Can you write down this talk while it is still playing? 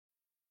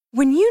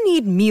When you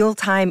need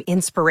mealtime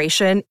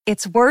inspiration,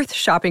 it's worth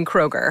shopping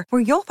Kroger,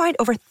 where you'll find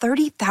over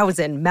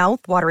 30,000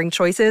 mouth-watering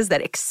choices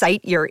that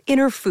excite your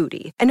inner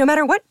foodie. And no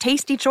matter what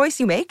tasty choice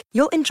you make,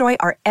 you'll enjoy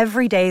our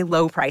everyday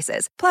low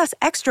prices, plus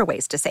extra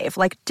ways to save,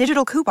 like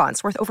digital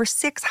coupons worth over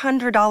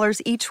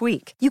 $600 each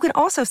week. You can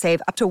also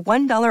save up to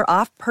 $1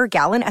 off per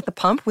gallon at the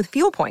pump with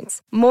fuel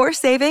points. More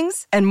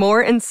savings and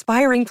more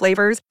inspiring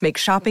flavors make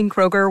shopping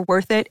Kroger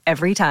worth it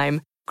every time.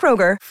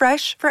 Kroger,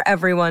 fresh for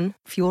everyone.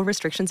 Fuel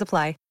restrictions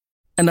apply.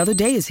 Another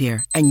day is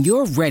here, and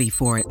you're ready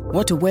for it.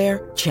 What to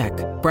wear? Check.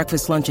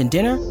 Breakfast, lunch, and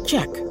dinner?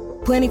 Check.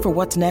 Planning for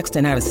what's next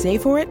and how to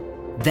save for it?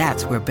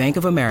 That's where Bank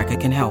of America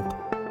can help.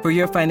 For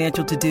your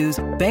financial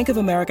to-dos, Bank of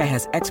America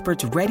has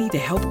experts ready to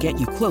help get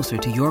you closer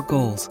to your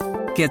goals.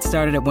 Get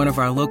started at one of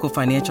our local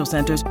financial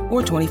centers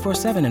or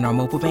 24/7 in our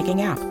mobile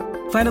banking app.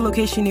 Find a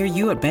location near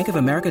you at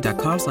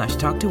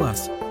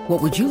bankofamerica.com/talktous.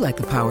 What would you like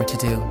the power to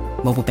do?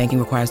 Mobile banking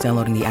requires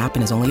downloading the app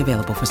and is only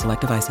available for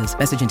select devices.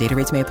 Message and data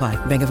rates may apply.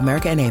 Bank of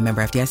America N.A.,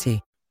 member FDIC.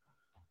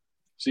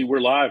 See,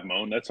 we're live,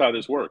 Moan. That's how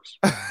this works.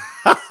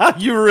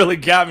 You really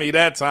got me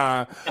that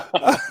time.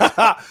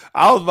 I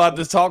was about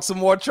to talk some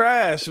more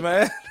trash,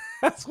 man.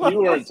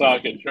 You weren't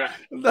talking trash.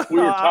 We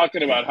were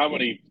talking about how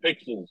many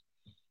pixels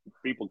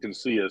people can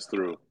see us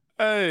through.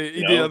 Hey,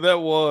 yeah, that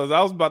was.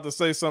 I was about to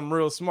say something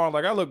real smart.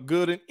 Like, I look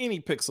good in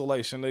any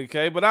pixelation,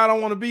 okay? But I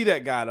don't want to be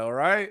that guy, though,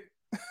 right?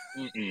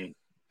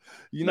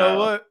 You know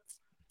what?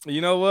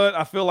 You know what?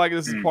 I feel like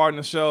this is part of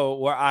the show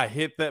where I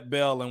hit that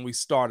bell and we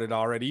started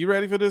already. You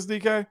ready for this,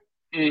 DK?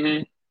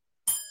 Mm-hmm.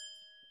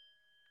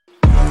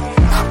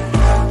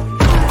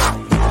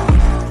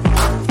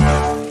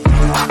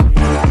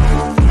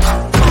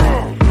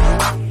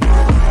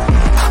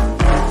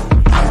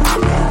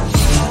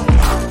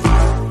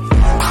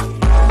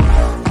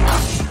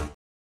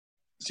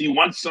 See,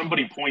 once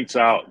somebody points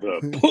out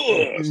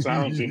the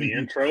sounds in the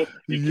intro,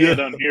 you can't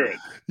unhear it.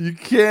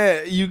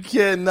 You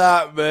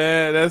cannot,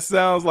 man. That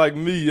sounds like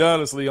me,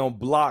 honestly, on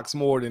blocks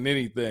more than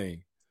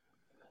anything.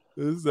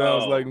 This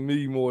sounds like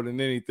me more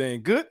than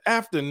anything. Good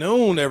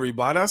afternoon,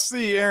 everybody. I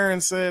see Aaron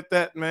said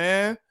that,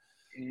 man.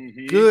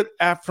 Mm-hmm. Good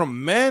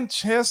from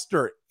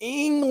Manchester,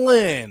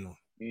 England.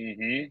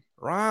 Mm-hmm.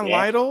 Ryan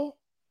Lytle,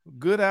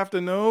 good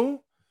afternoon.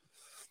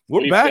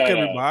 We've back,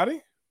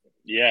 everybody.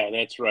 Yeah,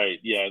 that's right.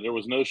 Yeah, there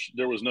was no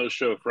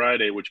show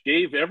Friday, which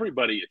gave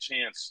everybody a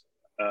chance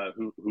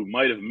who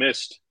might have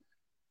missed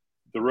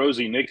the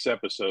Rosie Nix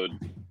episode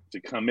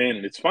to come in.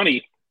 And it's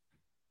funny,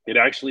 it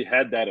actually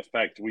had that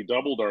effect. We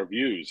doubled our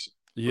views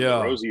for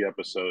the Rosie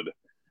episode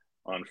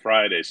on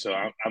Friday. So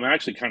I'm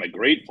actually kind of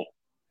grateful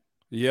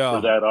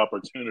for that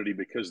opportunity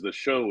because the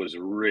show was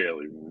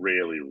really,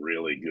 really,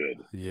 really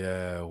good.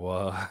 Yeah,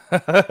 well,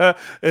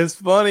 it's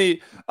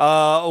funny.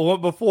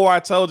 Before I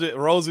told you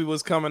Rosie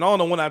was coming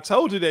on, and when I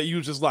told you that, you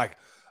were just like,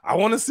 I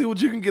want to see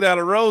what you can get out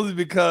of Rosie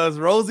because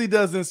Rosie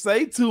doesn't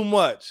say too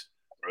much.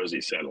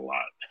 Rosie said a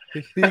lot.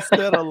 He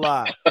said a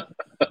lot.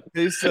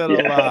 He said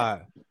a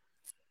lot.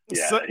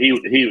 Yeah, so,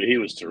 he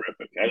was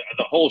terrific.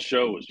 The whole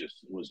show was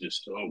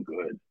just so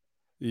good.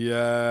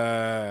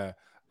 Yeah.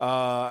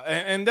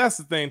 And that's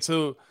the thing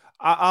too.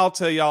 I'll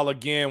tell y'all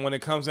again, when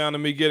it comes down to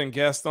me getting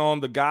guests on,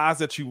 the guys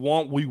that you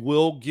want, we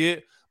will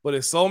get, but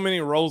it's so many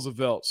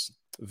Roosevelts,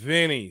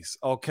 Vinnies,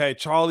 okay,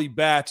 Charlie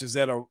Batches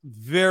that are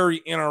very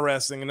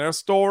interesting, and their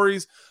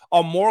stories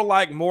are more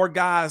like more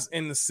guys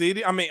in the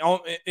city. I mean,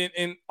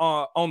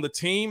 on the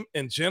team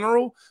in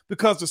general,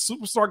 because the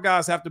superstar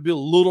guys have to be a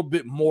little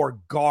bit more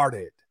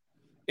guarded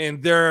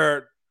in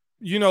their,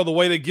 the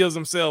way they gives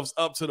themselves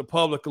up to the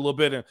public a little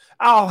bit. And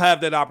I'll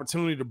have that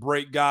opportunity to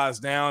break guys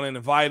down and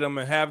invite them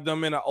and have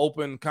them in an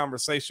open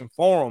conversation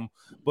forum.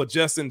 But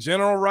just in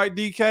general, right,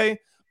 DK,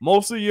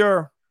 most of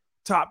your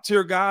top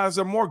tier guys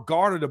are more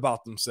guarded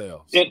about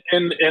themselves.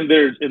 And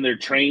they're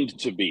trained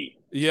to be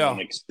to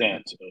an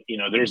extent.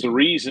 There's a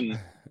reason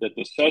that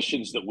the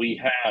sessions that we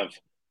have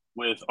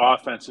with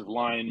offensive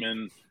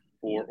linemen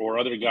or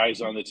other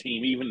guys on the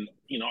team, even,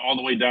 all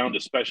the way down to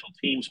special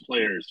teams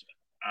players,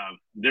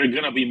 they're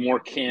going to be more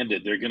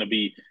candid. They're going to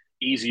be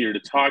easier to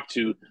talk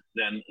to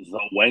than the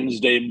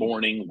Wednesday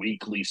morning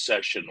weekly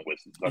session with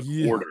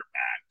the quarterback.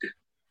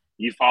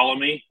 You follow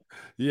me?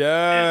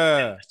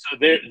 Yeah. And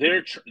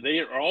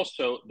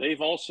so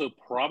they've also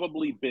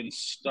probably been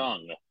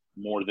stung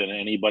more than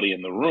anybody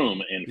in the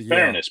room, in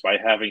fairness, by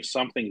having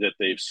something that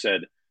they've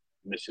said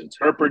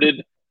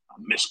misinterpreted,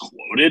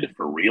 misquoted,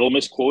 for real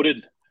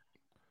misquoted.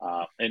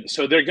 And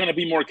so they're going to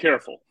be more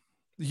careful.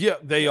 Yeah,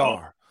 they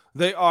are.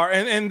 They are.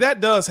 And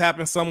that does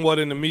happen somewhat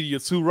in the media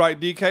too, right,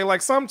 DK?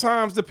 Like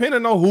sometimes,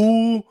 depending on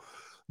who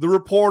the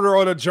reporter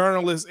or the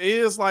journalist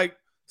is, like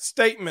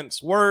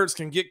statements, words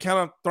can get kind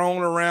of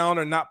thrown around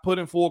and not put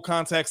in full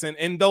context. And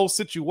in those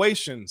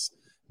situations,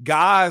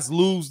 guys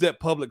lose that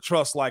public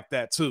trust like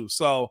that too.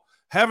 So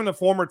having a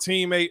former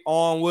teammate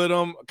on with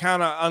them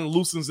kind of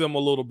unloosens them a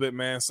little bit,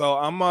 man. So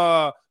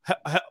I'm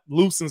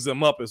loosens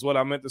them up is what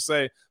I meant to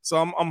say. So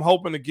I'm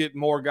hoping to get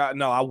more guys.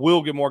 No, I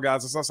will get more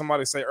guys. I saw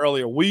somebody say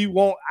earlier, we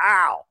want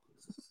Al.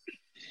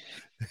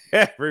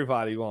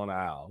 Everybody want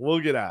Al.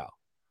 We'll get Al.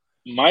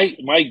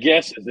 My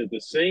guess is that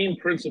the same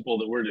principle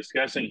that we're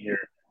discussing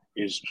here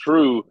is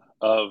true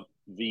of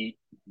the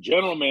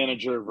general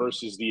manager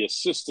versus the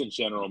assistant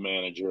general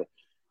manager.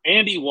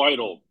 Andy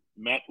Weidel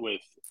met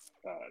with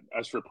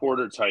us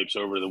reporter types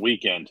over the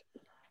weekend,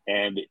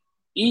 and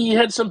he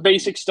had some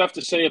basic stuff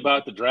to say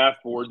about the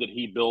draft board that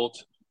he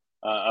built,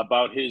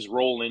 about his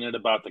role in it,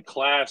 about the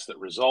class that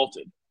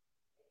resulted.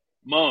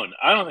 Moan,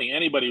 I don't think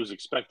anybody was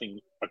expecting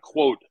a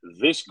quote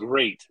this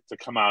great to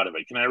come out of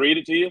it. Can I read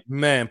it to you?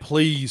 Man,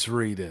 please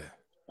read it.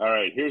 All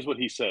right, here's what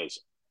he says.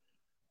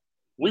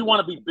 We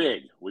want to be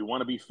big. We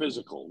want to be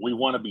physical. We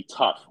want to be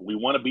tough. We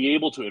want to be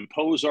able to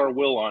impose our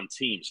will on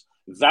teams.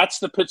 That's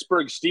the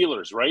Pittsburgh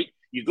Steelers, right?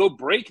 You go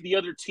break the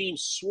other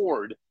team's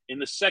sword in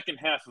the second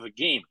half of a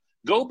game.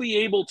 Go be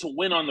able to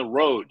win on the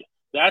road.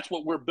 That's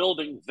what we're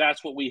building.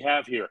 That's what we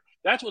have here.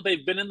 That's what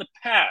they've been in the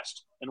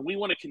past, and we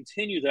want to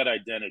continue that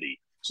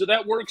identity. So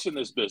that works in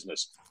this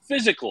business.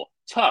 Physical,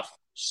 tough,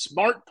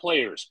 smart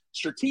players,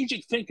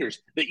 strategic thinkers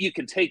that you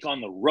can take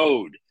on the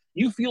road.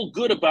 You feel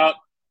good about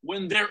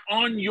when they're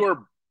on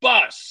your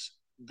bus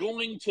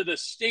going to the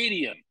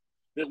stadium.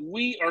 That's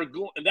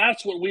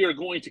what we are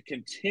going to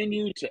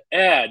continue to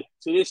add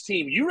to this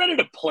team. You ready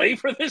to play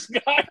for this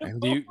guy?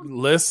 And you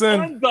listen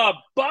on the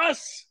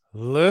bus.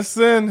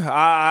 Listen,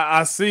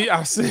 I see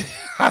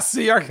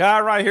our guy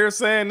right here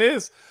saying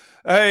this.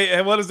 Hey,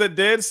 and what is that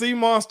Dead Sea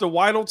Monster,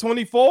 Weidel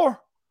 24?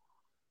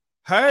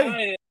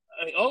 Hey.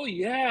 Oh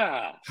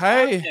yeah.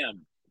 Hey.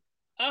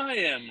 I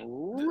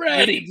am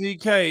ready.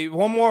 DK,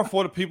 one more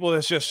for the people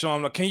that's just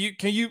showing up.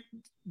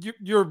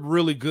 You're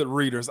really good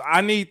readers.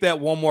 I need that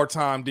one more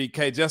time,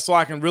 DK, just so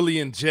I can really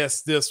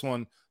ingest this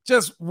one.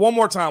 Just one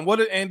more time. What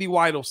did Andy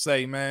Weidel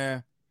say,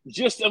 man? I'm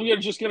just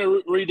going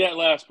to read that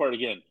last part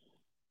again.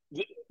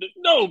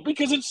 No,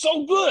 because it's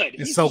so good.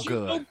 It's so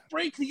good. Go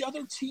break the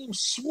other team's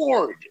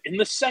sword in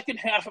the second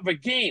half of a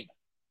game.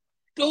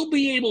 Go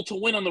be able to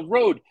win on the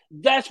road.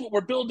 That's what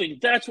we're building.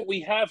 That's what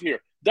we have here.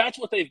 That's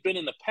what they've been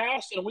in the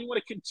past, and we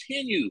want to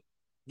continue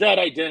that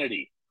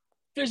identity.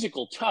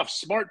 Physical, tough,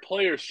 smart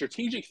players,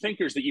 strategic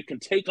thinkers that you can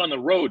take on the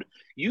road.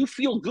 You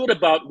feel good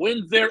about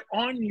when they're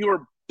on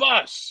your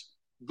bus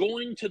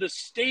going to the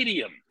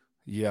stadium.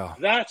 Yeah.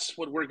 That's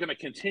what we're going to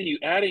continue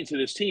adding to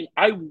this team.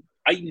 I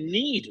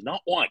need,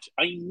 not want,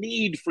 I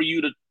need for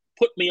you to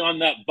put me on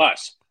that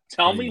bus.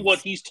 Tell me what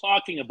he's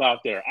talking about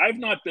there. I've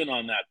not been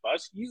on that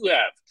bus. You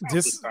have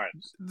countless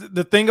times.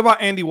 The thing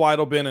about Andy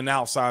Weidel being an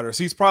outsider is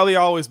he's probably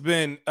always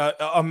been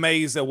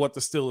amazed at what the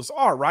Steelers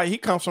are, right? He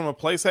comes from a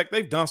place, heck,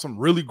 they've done some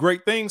really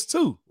great things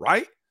too,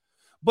 right?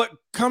 But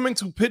coming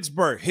to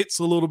Pittsburgh hits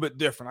a little bit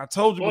different. I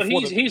told you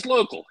before. He's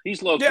local.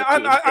 He's local. Yeah,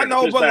 I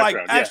know, but like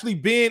actually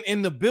being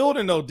in the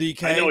building though,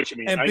 DK, I know what you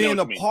mean. And being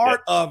a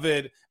part of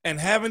it and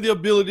having the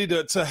ability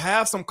to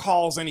have some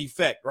cause and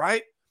effect,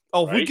 right?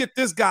 Oh, if we get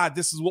this guy,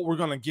 this is what we're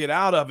going to get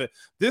out of it.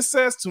 This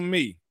says to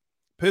me,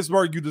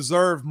 Pittsburgh, you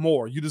deserve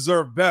more. You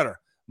deserve better.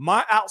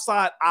 My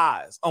outside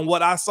eyes on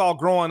what I saw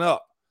growing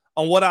up,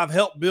 on what I've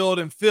helped build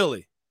in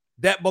Philly,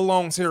 that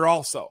belongs here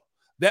also.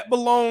 That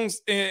belongs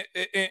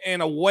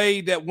in a way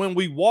that when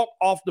we walk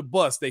off the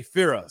bus, they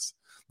fear us.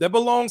 That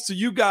belongs to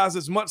you guys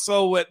as much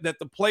so that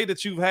the play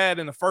that you've had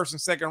in the first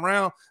and second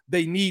round,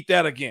 they need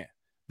that again.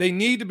 They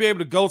need to be able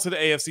to go to the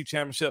AFC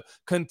Championship,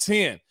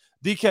 contend.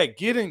 DK,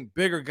 getting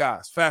bigger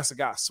guys, faster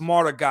guys,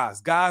 smarter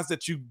guys, guys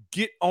that you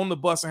get on the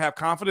bus and have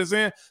confidence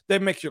in,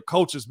 that makes your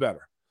coaches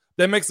better.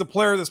 That makes the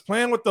player that's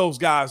playing with those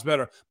guys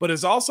better. But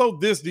it's also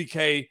this,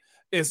 DK,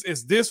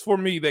 is this for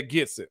me that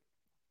gets it.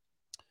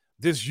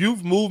 This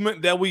youth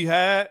movement that we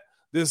had,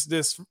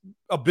 this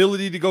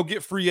ability to go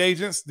get free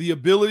agents, the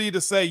ability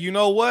to say, you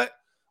know what?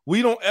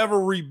 We don't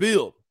ever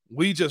rebuild.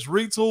 We just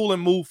retool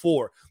and move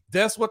forward.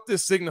 That's what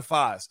this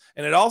signifies.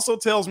 And it also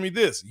tells me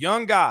this,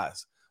 young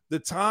guys, the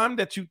time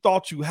that you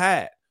thought you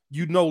had,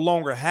 you no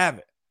longer have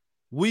it.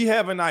 We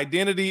have an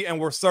identity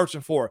and we're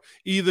searching for it.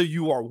 Either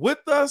you are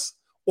with us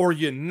or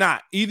you're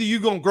not. Either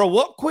you're going to grow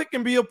up quick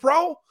and be a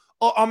pro,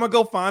 or I'm going to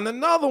go find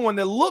another one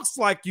that looks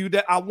like you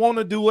that I want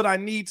to do what I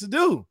need to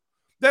do.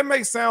 That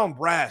may sound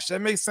brash.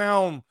 That may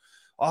sound,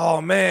 oh,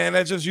 man,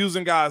 that's just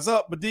using guys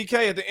up. But,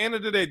 DK, at the end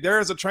of the day, there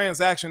is a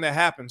transaction that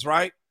happens,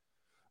 right?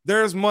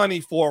 There's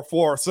money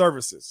for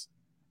services.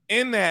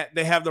 In that,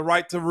 they have the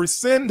right to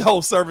rescind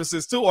those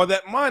services too, or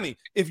that money,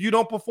 if you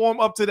don't perform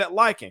up to that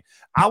liking.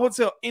 I would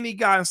tell any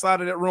guy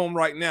inside of that room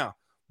right now,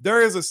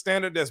 there is a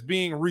standard that's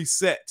being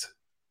reset.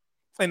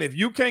 And if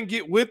you can't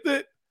get with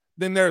it,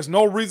 then there's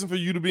no reason for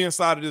you to be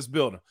inside of this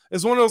building.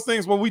 It's one of those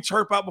things where we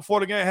chirp out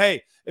before the game,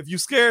 hey, if you're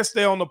scared,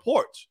 stay on the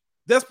porch.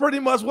 That's pretty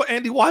much what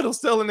Andy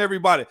Weidel's telling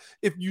everybody.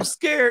 If you're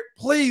scared,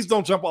 please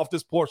don't jump off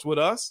this porch with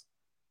us.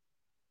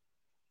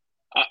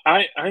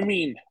 I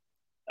mean,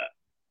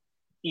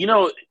 you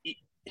know,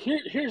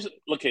 here's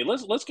okay.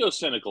 Let's go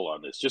cynical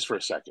on this just for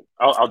a second.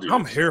 I'll do.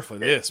 I'm here for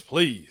this,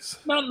 please.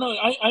 No.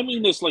 I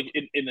mean this like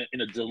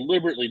in a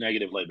deliberately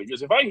negative way,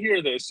 because if I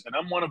hear this and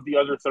I'm one of the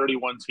other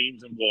 31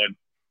 teams, I'm going,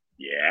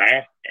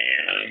 yeah,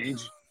 and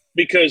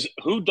because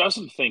who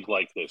doesn't think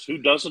like this? Who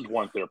doesn't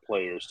want their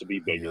players to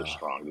be bigger,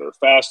 stronger,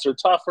 faster,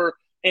 tougher,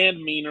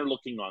 and meaner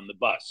looking on the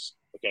bus.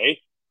 Okay.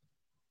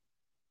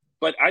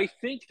 But I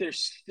think there's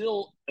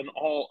still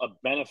a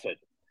benefit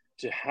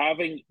to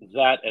having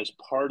that as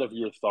part of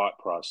your thought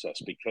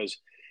process, because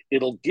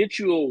it'll get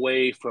you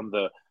away from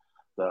the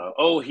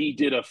he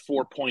did a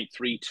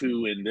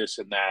 4.32 in this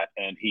and that,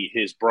 and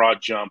his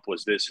broad jump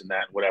was this and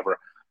that, and whatever.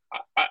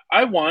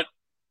 I want,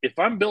 if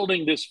I'm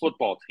building this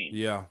football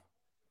team,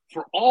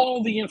 for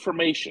all the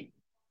information,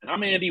 and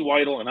I'm Andy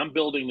Weidel and I'm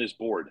building this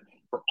board,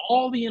 for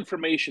all the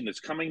information that's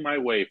coming my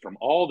way from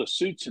all the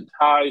suits and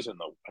ties and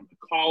the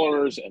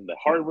collars and the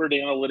Harvard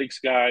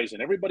analytics guys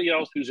and everybody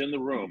else who's in the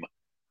room,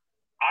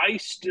 I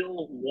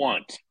still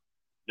want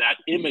that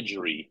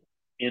imagery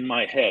in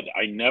my head.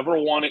 I never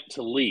want it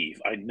to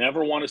leave. I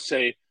never want to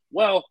say,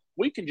 well,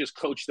 we can just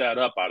coach that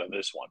up out of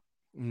this one.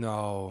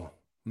 No.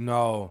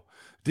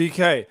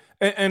 DK,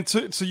 and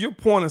to your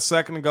point a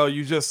second ago,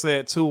 you just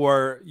said too,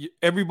 where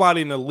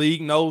everybody in the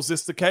league knows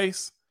this the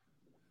case.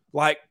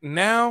 Like,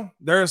 now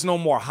there's no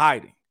more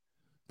hiding.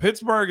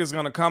 Pittsburgh is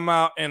going to come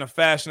out in a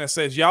fashion that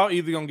says y'all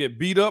either going to get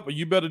beat up or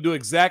you better do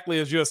exactly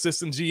as your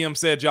assistant GM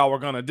said y'all were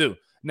going to do.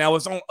 Now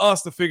it's on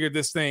us to figure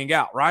this thing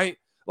out, right?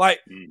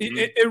 Like,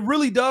 it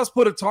really does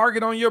put a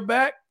target on your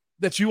back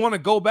that you want to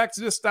go back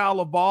to this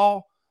style of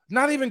ball.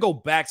 Not even go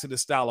back to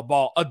this style of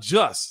ball.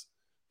 Adjust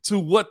to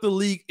what the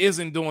league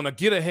isn't doing, or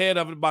get ahead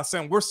of it by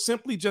saying we're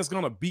simply just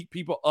going to beat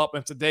people up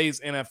in today's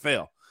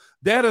NFL.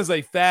 That is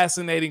a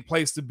fascinating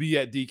place to be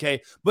at, DK.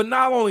 But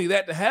not only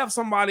that, to have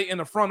somebody in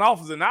the front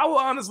office, and I will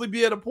honestly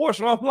be at a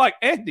portion where I'm like,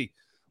 Andy,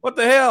 what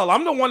the hell?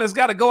 I'm the one that's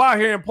got to go out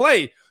here and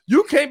play.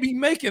 You can't be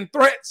making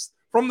threats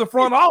from the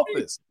front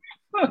office.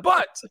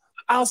 But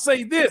I'll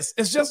say this.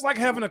 It's just like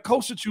having a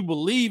coach that you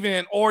believe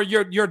in, or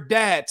your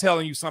dad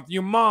telling you something,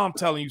 your mom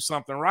telling you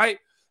something, right?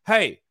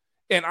 Hey,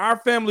 in our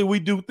family, we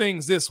do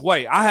things this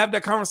way. I have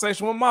that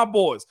conversation with my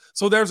boys.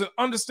 So there's an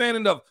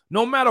understanding of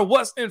no matter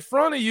what's in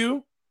front of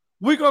you,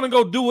 we're going to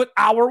go do it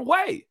our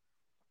way.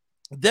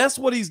 That's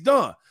what he's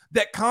done.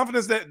 That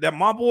confidence that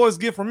my boys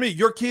get from me,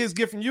 your kids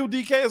get from you,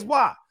 DK, is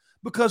why?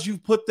 Because you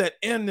put that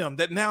in them,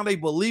 that now they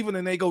believe it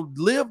and they go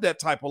live that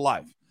type of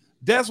life.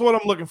 That's what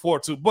I'm looking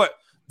forward to. But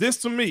this,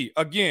 to me,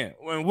 again,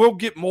 and we'll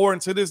get more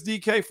into this,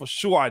 DK, for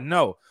sure, I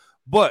know.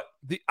 But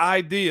the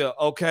idea,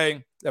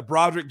 okay, that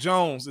Broderick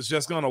Jones is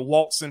just going to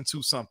waltz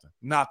into something,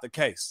 not the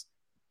case.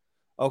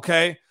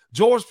 Okay?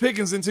 George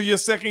Pickens into your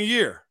second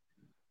year.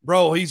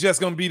 Bro, he's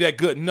just going to be that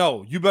good.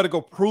 No, you better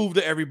go prove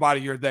to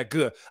everybody you're that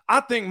good.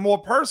 I think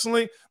more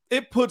personally,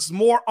 it puts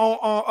more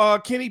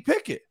on Kenny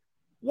Pickett.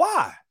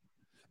 Why?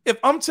 If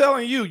I'm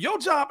telling you, your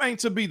job ain't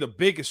to be the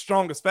biggest,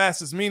 strongest,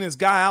 fastest, meanest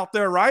guy out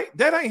there, right?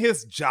 That ain't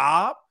his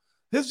job.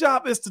 His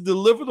job is to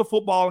deliver the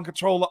football and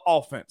control the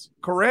offense,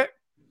 correct?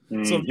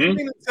 Mm-hmm. So you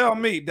mean to tell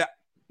me that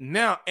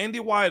now Andy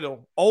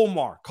Weidel,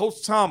 Omar,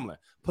 Coach Tomlin,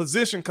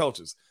 position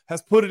coaches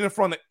has put it in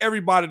front of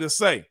everybody to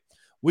say,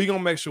 we're going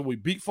to make sure we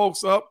beat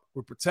folks up,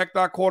 we protect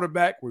our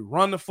quarterback, we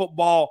run the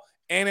football,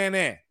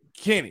 and.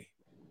 Kenny,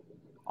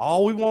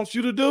 all we want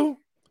you to do,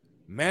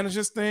 manage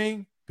this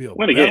thing, be a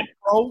win a game.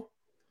 Pro,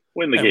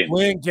 win the game.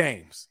 Win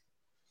games.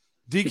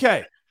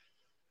 DK,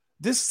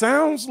 this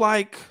sounds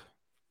like,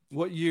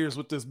 what years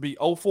would this be?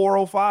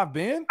 04, 05,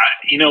 Ben?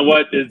 You know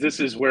what?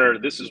 This is where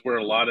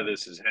a lot of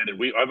this is headed.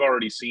 I've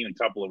already seen a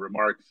couple of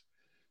remarks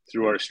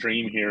through our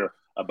stream here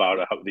about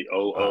how the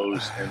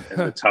OOs and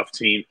the tough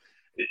team.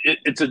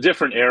 It's a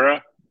different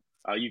era.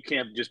 You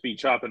can't just be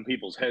chopping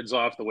people's heads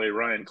off the way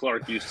Ryan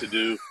Clark used to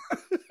do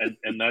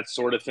and that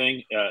sort of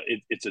thing.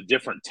 It's a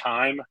different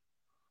time.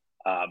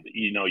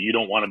 You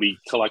don't want to be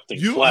collecting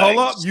flags. Hold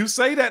up. You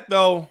say that,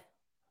 though,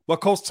 but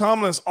Coach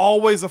Tomlin is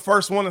always the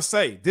first one to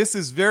say, this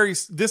is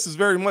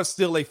very much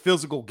still a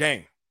physical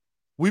game.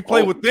 We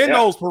play within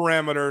those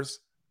parameters,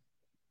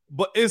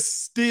 but it's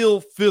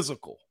still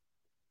physical.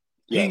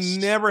 Yes. He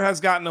never has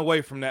gotten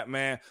away from that,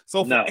 man.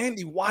 So for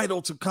Andy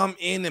Weidel to come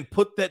in and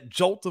put that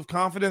jolt of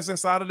confidence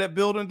inside of that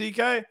building,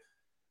 DK,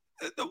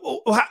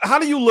 how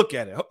do you look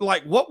at it?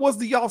 Like, what was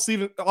the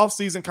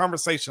off-season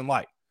conversation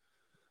like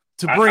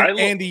to bring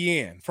Andy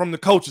in from the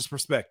coach's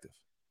perspective?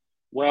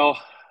 Well,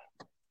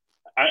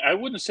 I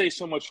wouldn't say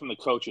so much from the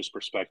coach's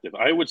perspective.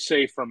 I would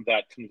say from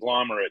that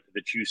conglomerate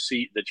that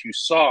you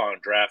saw on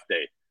draft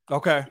day.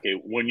 Okay.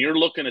 When you're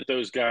looking at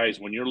those guys,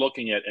 when you're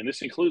looking at, and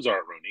this includes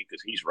Art Rooney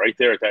because he's right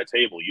there at that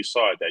table. You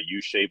saw it, that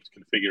U-shaped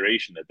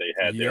configuration that they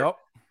had there.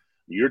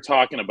 You're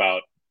talking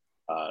about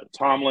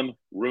Tomlin,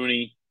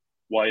 Rooney,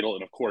 Weidel,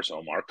 and of course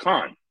Omar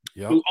Khan,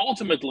 who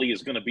ultimately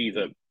is going to be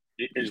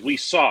as we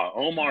saw,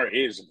 Omar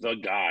is the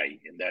guy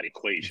in that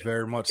equation.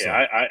 Very much so.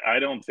 I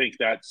don't think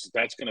that's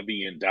going to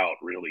be in doubt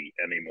really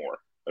anymore.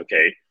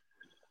 Okay.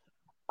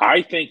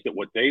 I think that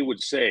what they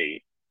would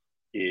say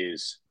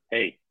is,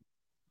 hey,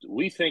 do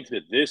we think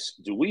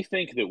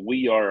that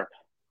we are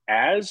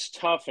as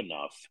tough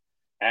enough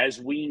as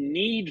we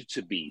need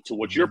to be, to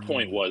what your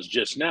point was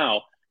just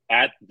now,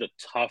 at the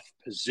tough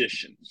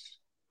positions?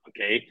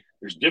 Okay.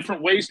 There's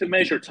different ways to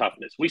measure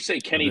toughness. We say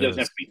Kenny doesn't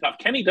have to be tough.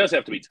 Kenny does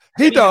have to be tough.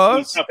 He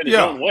does. Tough in his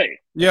own way.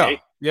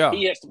 Okay? Yeah.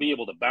 He has to be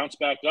able to bounce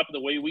back up the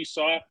way we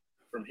saw.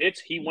 from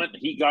hits.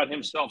 He got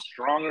himself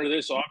stronger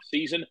this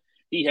offseason.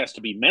 He has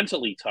to be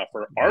mentally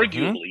tougher,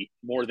 arguably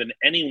more than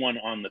anyone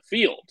on the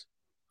field.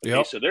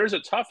 Okay, so there's a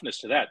toughness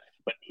to that.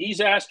 But he's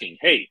asking,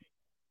 hey,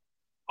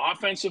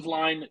 offensive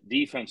line,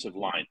 defensive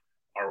line,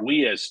 are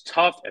we as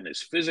tough and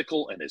as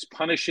physical and as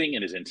punishing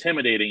and as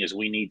intimidating as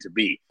we need to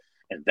be?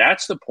 And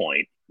that's the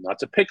point, not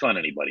to pick on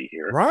anybody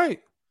here. Right.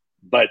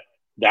 But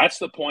that's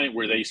the point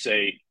where they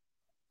say,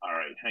 all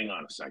right, hang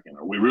on a second.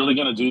 Are we really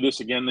going to do this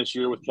again this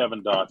year with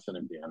Kevin Dotson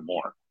and Dan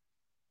Moore?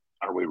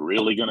 Are we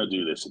really going to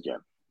do this again?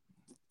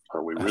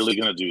 Are we really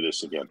going to do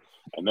this again?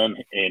 And then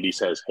Andy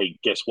says, hey,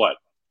 guess what?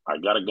 I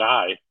got a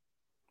guy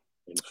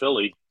in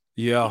Philly.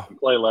 Yeah. He can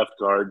play left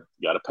guard.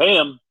 You got to pay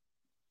him.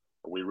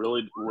 Are we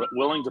really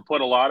willing to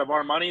put a lot of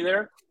our money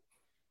there?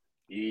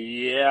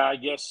 Yeah, I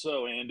guess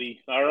so,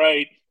 Andy. All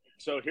right.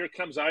 So here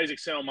comes Isaac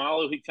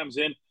Seumalo. He comes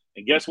in.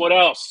 And guess what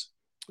else?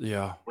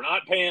 Yeah. We're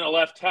not paying a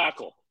left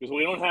tackle because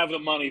we don't have the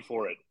money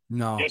for it.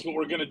 No. Guess what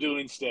we're going to do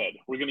instead?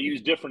 We're going to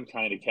use different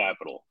kind of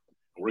capital.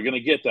 We're going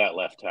to get that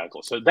left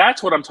tackle. So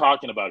that's what I'm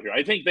talking about here.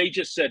 I think they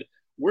just said,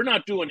 we're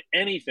not doing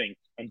anything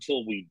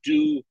until we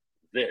do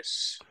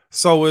this.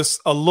 So it's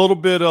a little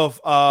bit of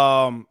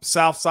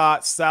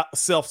Southside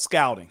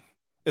self-scouting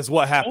is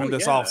what happened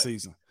this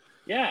offseason.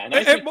 Yeah, and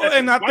I think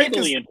that's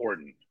vitally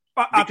important.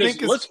 I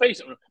think let's face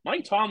it,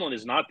 Mike Tomlin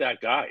is not that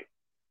guy.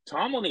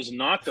 Tomlin is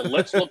not the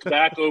let's look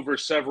back over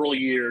several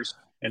years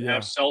and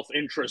have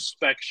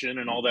self-introspection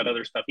and all that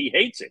other stuff. He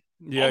hates it.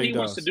 Yeah, all he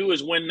wants to do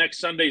is win next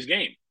Sunday's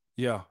game.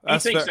 Yeah. He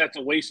thinks that's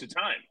a waste of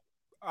time.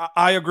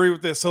 I agree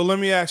with this. So let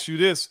me ask you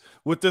this.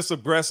 With this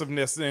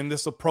aggressiveness and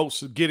this approach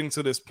to getting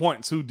to this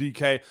point too,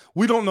 DK,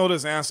 we don't know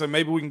this answer.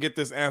 Maybe we can get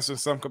this answer in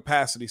some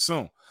capacity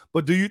soon.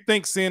 But do you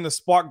think seeing the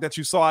spark that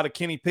you saw out of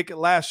Kenny Pickett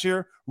last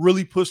year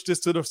really pushed this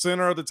to the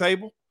center of the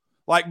table?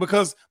 Like,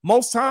 because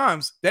most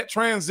times that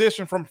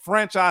transition from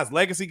franchise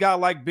legacy guy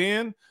like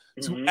Ben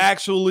to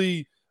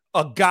actually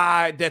a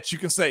guy that you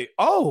can say,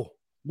 oh,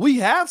 we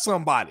have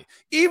somebody.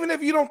 Even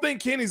if you don't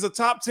think Kenny's a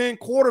top 10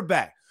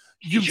 quarterback,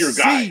 you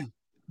see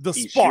the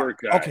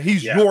spark. Okay,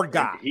 he's your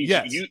guy.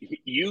 Yes.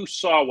 You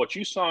saw what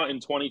you saw in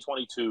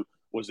 2022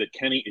 was that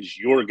Kenny is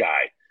your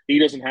guy. He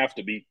doesn't have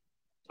to be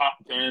top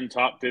 10,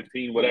 top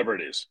 15, whatever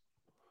it is.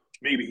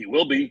 Maybe he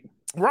will be.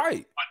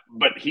 Right.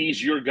 But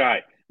he's your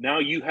guy. Now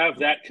you have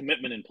that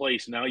commitment in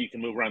place. Now you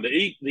can move around.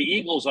 The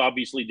Eagles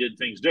obviously did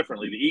things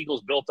differently. The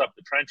Eagles built up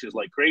the trenches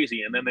like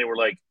crazy, and then they were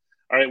like,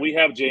 all right, we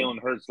have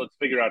Jalen Hurts. Let's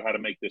figure out how to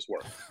make this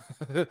work.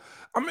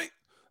 I mean,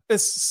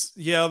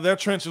 their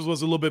trenches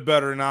was a little bit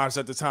better than ours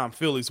at the time.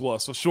 Philly's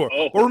was, for sure.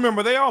 Oh. But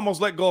remember, they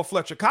almost let go of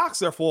Fletcher Cox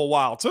there for a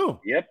while, too.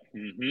 Yep.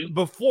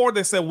 Before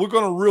they said, we're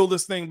going to reel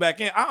this thing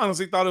back in. I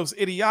honestly thought it was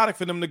idiotic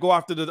for them to go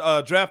after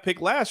the draft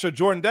pick last year,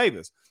 Jordan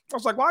Davis. I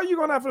was like, why are you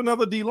going after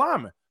another D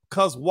lineman?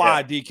 Because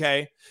why,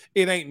 DK?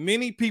 It ain't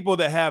many people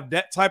that have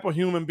that type of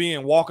human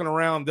being walking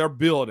around their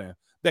building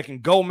that can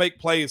go make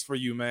plays for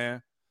you,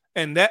 man.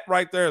 And that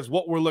right there is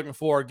what we're looking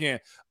for again.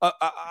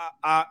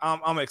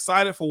 I'm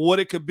excited for what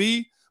it could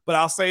be, but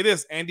I'll say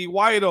this, Andy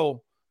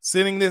White'll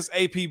sending this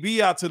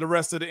APB out to the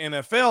rest of the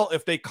NFL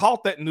if they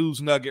caught that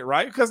news nugget,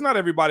 right? Because not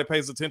everybody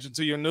pays attention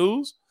to your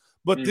news,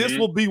 but this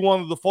will be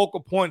one of the focal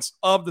points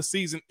of the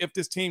season if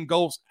this team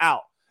goes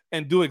out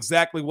and do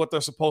exactly what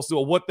they're supposed to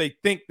or what they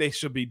think they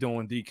should be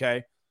doing,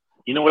 DK.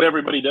 You know what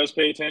everybody does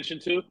pay attention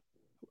to?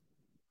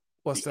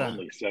 What's the that?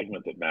 only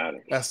segment that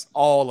matters. That's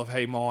all of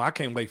Hey Mo. I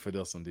can't wait for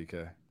this one,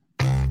 DK.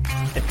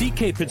 At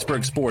DK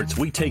Pittsburgh Sports,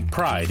 we take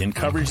pride in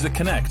coverage that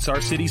connects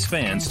our city's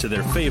fans to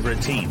their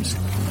favorite teams.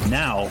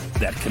 Now,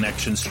 that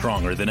connection's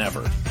stronger than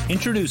ever.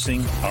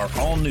 Introducing our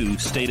all-new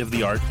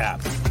state-of-the-art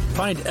app.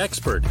 Find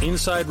expert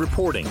inside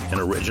reporting and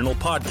original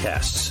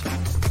podcasts.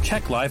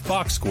 Check live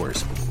box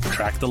scores.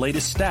 Track the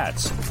latest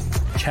stats.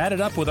 Chat it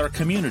up with our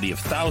community of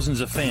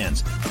thousands of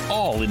fans,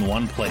 all in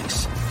one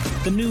place.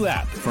 The new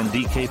app from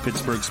DK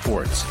Pittsburgh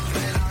Sports.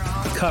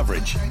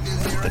 Coverage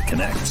that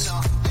connects.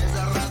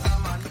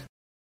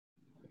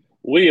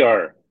 We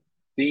are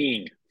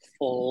being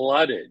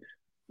flooded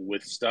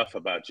with stuff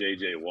about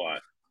J.J.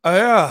 Watt. Oh,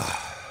 yeah.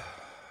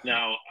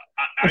 Now,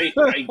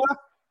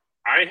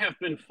 I have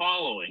been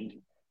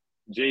following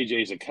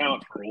JJ's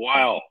account for a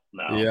while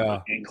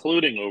now,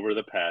 including over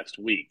the past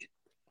week.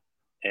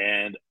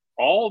 And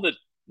all that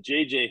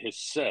JJ has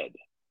said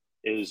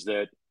is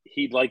that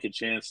he'd like a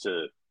chance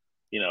to,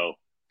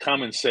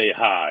 come and say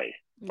hi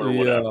or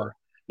whatever.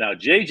 Now,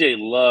 JJ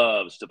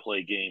loves to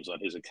play games on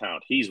his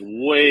account. He's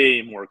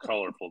way more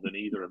colorful than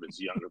either of his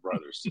younger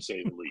brothers, to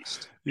say the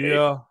least. Okay?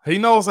 Yeah, he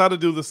knows how to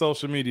do the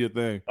social media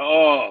thing.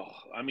 Oh,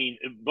 I mean,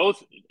 in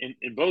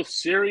both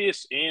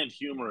serious and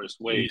humorous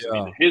ways.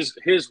 Yeah. I mean,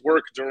 his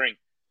work during,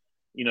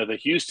 the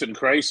Houston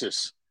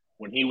crisis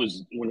when he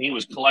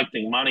was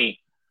collecting money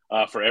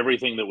for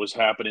everything that was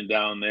happening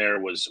down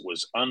there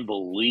was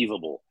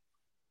unbelievable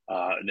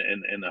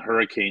in the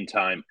hurricane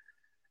time,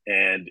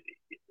 and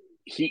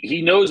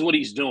he knows what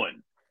he's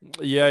doing.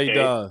 Yeah, he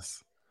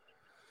does.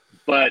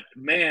 But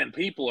man,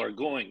 people are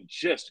going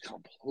just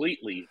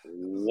completely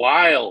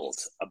wild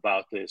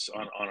about this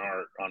on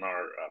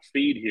our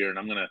feed here, and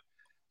I'm gonna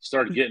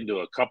start getting to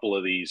a couple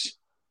of these.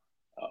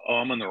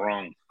 I'm in the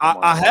wrong.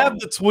 I have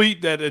the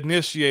tweet that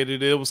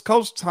initiated it. It was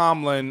Coach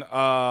Tomlin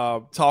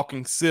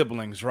talking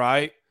siblings,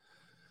 right?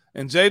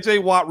 And J.J.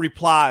 Watt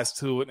replies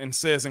to it and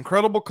says,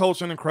 incredible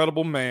coach and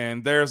incredible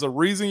man. There's a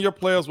reason your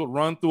players would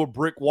run through a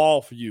brick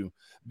wall for you.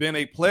 Been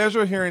a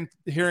pleasure hearing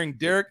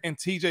Derek and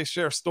TJ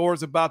share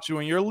stories about you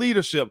and your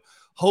leadership.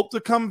 Hope to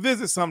come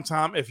visit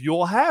sometime if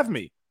you'll have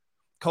me.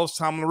 Coach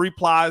Tomlin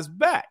replies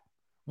back,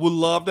 would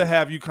love to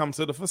have you come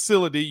to the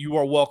facility. You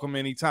are welcome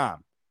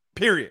anytime.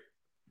 Period.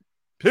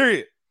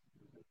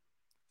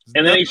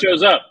 And then he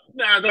shows up.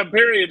 The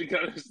period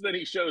because then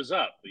he shows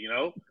up,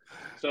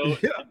 So,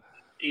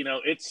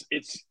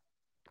 it's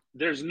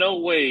there's no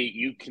way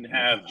you can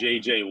have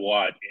J.J.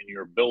 Watt in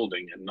your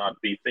building and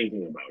not be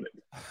thinking about it.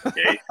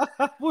 Okay?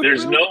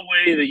 There's no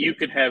way that you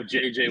could have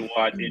J.J.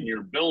 Watt in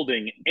your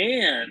building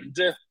and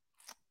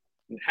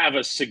have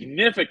a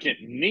significant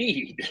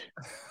need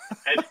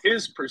at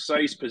his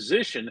precise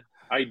position,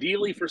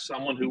 ideally for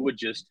someone who would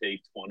just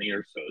take 20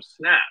 or so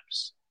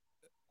snaps.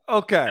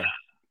 Okay.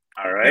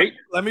 All right.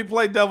 Let me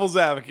play devil's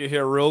advocate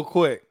here real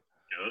quick.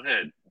 Go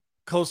ahead.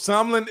 Coach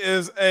Tomlin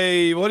is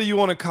what do you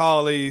want to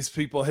call these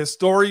people?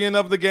 Historian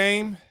of the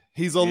game.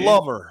 He's a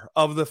lover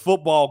of the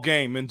football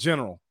game in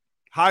general.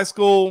 High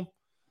school,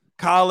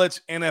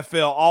 college,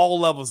 NFL, all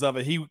levels of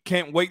it. He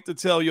can't wait to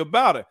tell you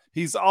about it.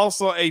 He's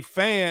also a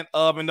fan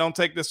of, and don't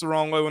take this the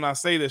wrong way when I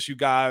say this, you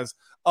guys,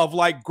 of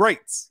like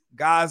greats,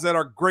 guys that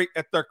are great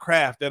at their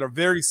craft, that are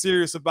very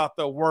serious about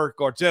their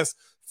work or just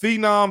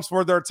phenoms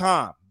for their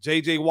time.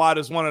 J.J. Watt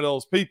is one of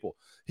those people.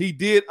 He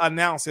did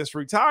announce his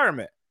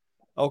retirement,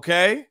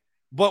 okay?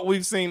 But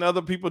we've seen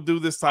other people do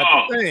this type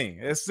of thing.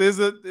 Is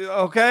it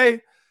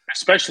okay?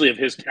 Especially of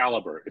his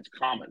caliber. It's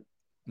common.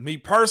 Me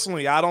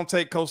personally, I don't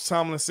take Coach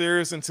Tomlin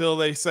serious until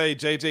they say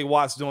J.J.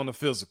 Watt's doing the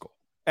physical.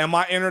 Am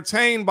I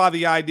entertained by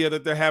the idea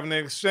that they're having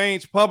an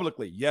exchange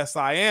publicly? Yes,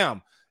 I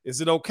am.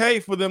 Is it okay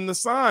for them to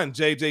sign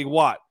J.J.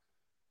 Watt?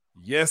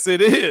 Yes,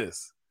 it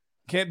is.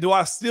 Do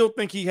I still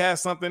think he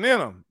has something in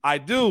him? I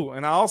do.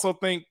 And I also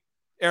think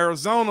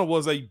Arizona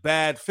was a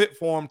bad fit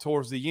for him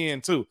towards the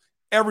end, too.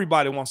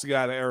 Everybody wants to get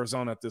out of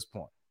Arizona at this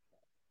point.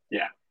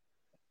 Yeah.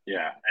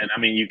 And, I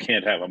mean, you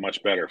can't have a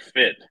much better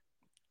fit,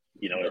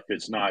 if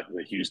it's not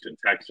the Houston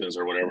Texans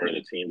or whatever,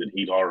 the team that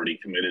he'd already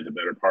committed the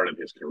better part of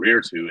his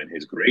career to in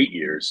his great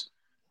years.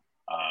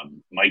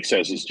 Mike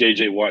says, is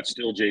J.J. Watt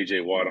still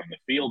J.J. Watt on the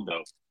field,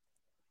 though?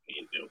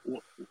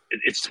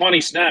 It's 20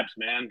 snaps,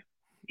 man.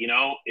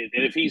 And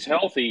if he's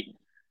healthy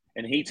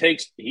and he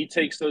takes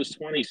those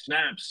 20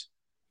 snaps,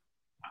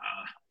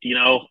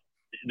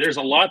 there's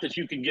a lot that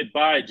you can get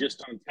by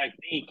just on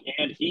technique.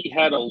 And he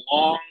had a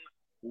long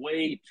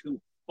way to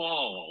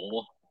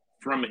fall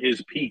from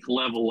his peak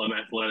level of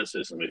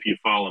athleticism, if you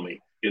follow me.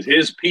 Because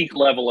his peak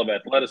level of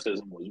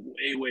athleticism was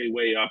way, way,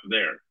 way up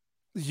there.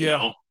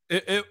 Yeah,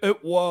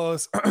 it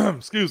was.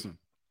 Excuse me.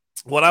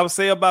 What I would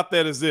say about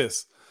that is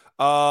this.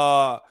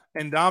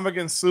 And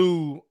Ndamukong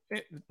Suh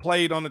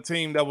played on a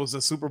team that was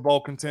a Super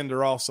Bowl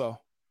contender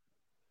also.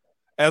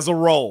 As a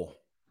role.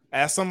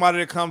 As somebody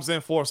that comes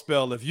in for a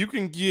spell. If you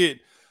can get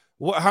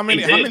how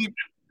many you didn't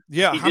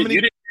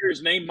hear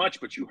his name much,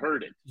 but you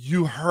heard it.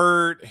 You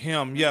heard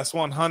him, yes,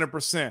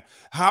 100%.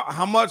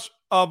 How much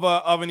of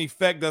an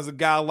effect does a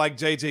guy like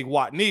J.J.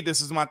 Watt need? This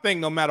is my thing.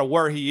 No matter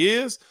where he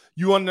is,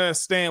 you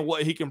understand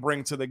what he can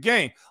bring to the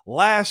game.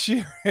 Last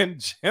year in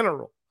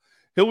general,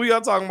 here we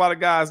are talking about a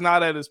guy who's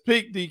not at his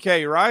peak,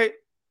 DK, right?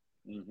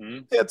 Mm-hmm.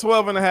 He had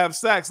 12 and a half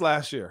sacks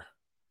last year.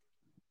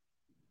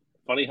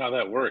 Funny how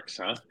that works,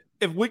 huh?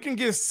 If we can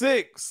get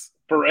 6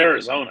 for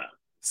Arizona,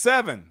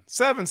 7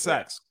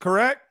 sacks,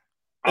 correct?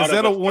 Is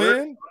that a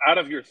win? Out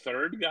of your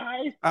third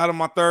guy? Out of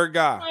my third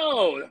guy.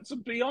 Oh, that's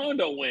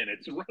beyond a win.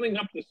 It's running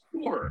up the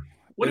score.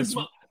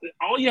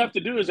 All you have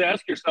to do is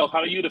ask yourself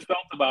how you'd have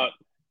felt about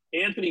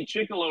Anthony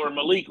Chickalo or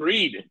Malik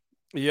Reed.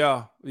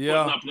 Yeah. Putting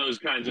up those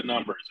kinds of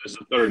numbers as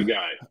a third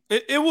guy.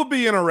 It will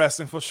be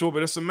interesting for sure,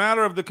 but it's a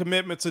matter of the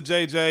commitment to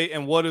JJ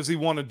and what does he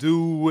want to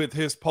do with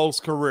his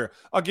post-career.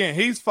 Again,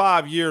 he's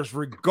 5 years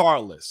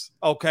regardless,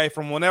 okay,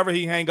 from whenever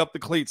he hang up the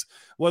cleats,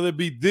 whether it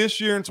be this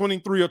year in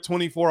 23 or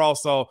 24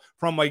 also,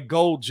 from a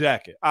gold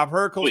jacket. I've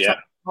heard Coach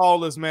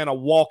call this man a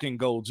walking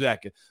gold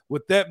jacket.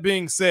 With that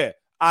being said,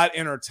 I'd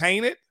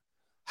entertain it.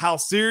 How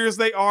serious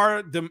they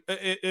are,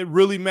 it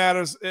really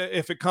matters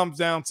if it comes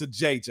down to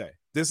JJ.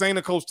 This ain't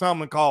a Coach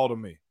Tomlin call to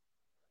me.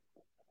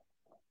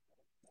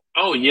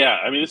 Oh, yeah.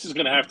 I mean, this is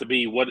going to have to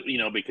be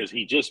because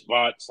he just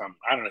bought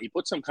he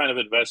put some kind of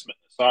investment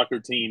in the soccer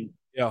team.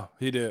 Yeah,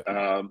 he did.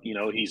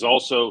 He's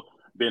also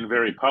been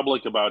very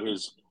public about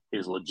his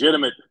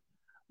legitimate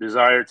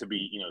desire to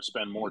be,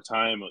 spend more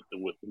time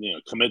with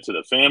commit to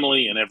the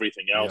family and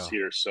everything else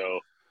here. So,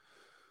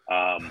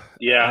 I'm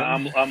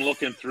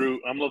looking through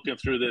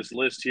this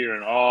list here,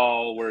 and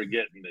all we're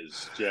getting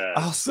is jazz.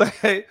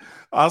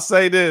 I'll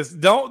say this.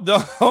 Don't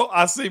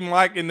I see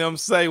Mike and them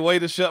say, way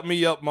to shut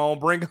me up, Mon.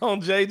 Bring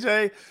on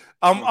JJ.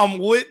 I'm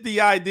with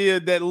the idea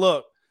that,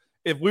 look,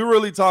 if we're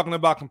really talking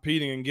about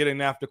competing and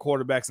getting after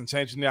quarterbacks and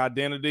changing the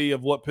identity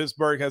of what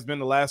Pittsburgh has been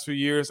the last few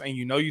years, and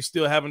you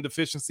still having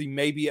deficiency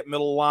maybe at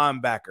middle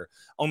linebacker,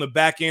 on the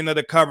back end of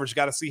the coverage,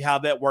 got to see how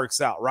that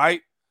works out,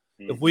 right?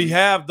 If we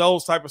have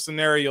those type of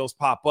scenarios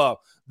pop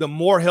up, the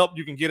more help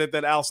you can get at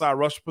that outside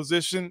rusher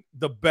position,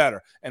 the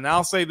better. And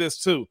I'll say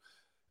this too.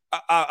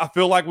 I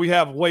feel like we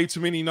have way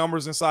too many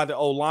numbers inside the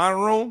O-line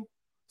room.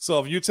 So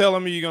if you're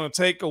telling me you're going to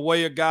take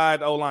away a guy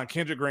at O-line,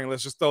 Kendrick Green,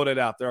 let's just throw that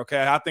out there,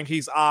 okay? I think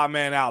he's odd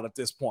man out at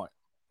this point,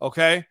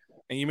 okay?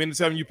 And you mean to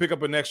tell me you pick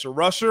up an extra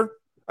rusher?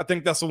 I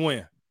think that's a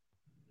win.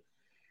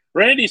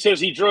 Randy says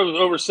he drove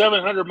over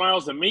 700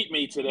 miles to meet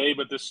me today,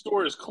 but the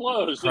store is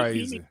closed. Crazy.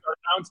 If you meet our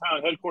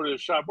downtown headquarters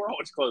shop, we're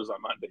always closed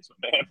on Mondays,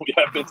 man. We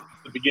have been since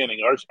the beginning.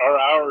 Our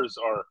hours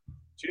are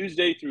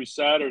Tuesday through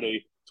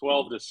Saturday,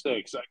 12 to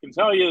 6. I can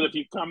tell you that if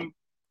you come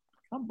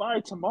by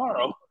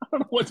tomorrow, I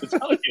don't know what to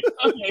tell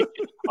you.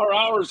 Our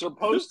hours are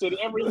posted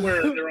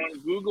everywhere. They're on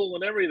Google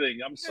and everything.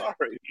 I'm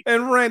sorry.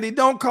 And Randy,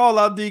 don't call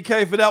out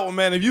DK for that one,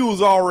 man. If you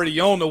was already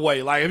on the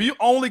way, like if you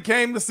only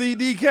came to see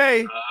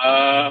DK,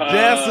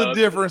 that's a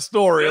different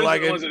story.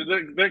 Like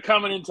they're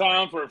coming in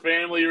town for a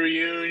family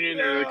reunion,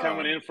 or they're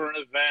coming in for an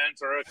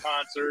event or a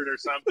concert or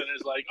something.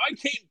 It's like, I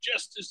came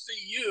just to see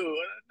you.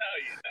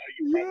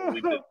 No,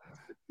 you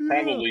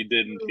probably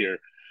didn't hear.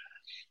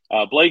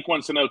 Blake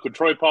wants to know, could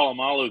Troy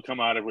Polamalu come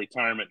out of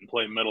retirement and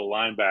play middle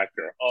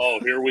linebacker? Oh,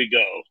 here we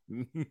go.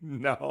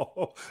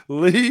 No.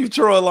 Leave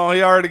Troy alone.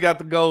 He already got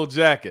the gold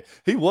jacket.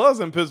 He was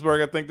in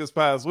Pittsburgh, I think, this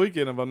past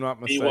weekend, if I'm not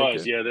mistaken. He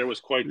was, yeah. There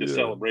was quite the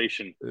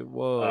celebration. It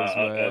was,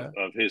 man.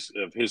 Of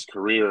his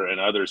career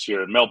and others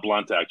here. And Mel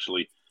Blunt,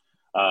 actually.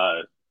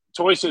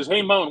 Toy says,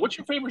 hey, Moan, what's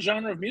your favorite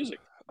genre of music?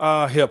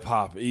 Hip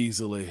hop,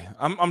 easily.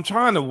 I'm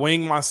trying to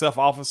wing myself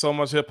off of so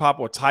much hip hop,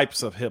 or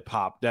types of hip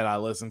hop that I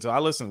listen to. I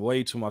listen to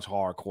way too much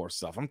hardcore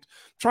stuff. I'm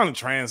trying to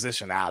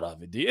transition out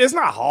of it. It's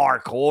not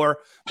hardcore,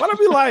 but I'd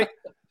be like,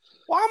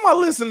 why am I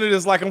listening to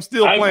this like I'm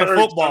still playing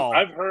football?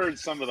 I've heard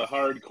some of the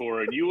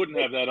hardcore, and you wouldn't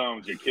have that on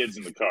with your kids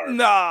in the car.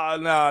 Nah.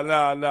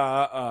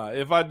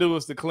 If I do,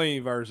 it's the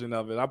clean version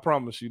of it. I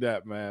promise you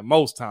that, man.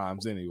 Most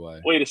times,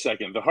 anyway. Wait a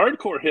second. The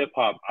hardcore hip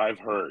hop I've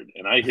heard,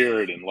 and I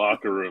hear it in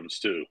locker rooms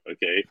too.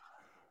 Okay.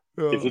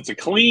 If it's a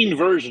clean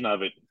version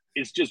of it,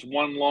 it's just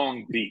one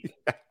long beat.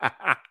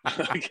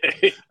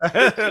 Okay.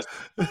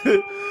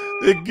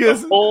 It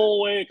gets the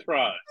whole way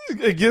across.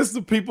 It gets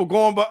the people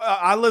going. But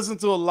I listen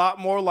to a lot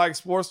more like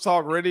sports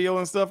talk radio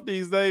and stuff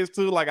these days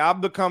too. Like I've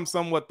become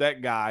somewhat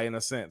that guy in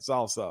a sense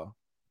also.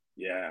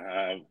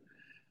 Yeah.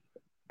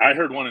 I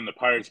heard one in the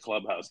Pirates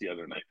clubhouse the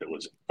other night that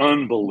was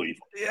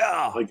unbelievable.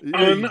 Yeah. Like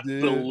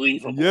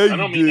unbelievable. Yeah, I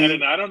don't mean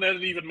that. I don't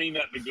even mean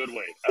that in a good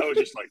way. I was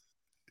just like,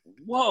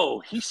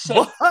 whoa, he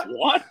said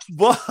what?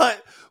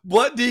 But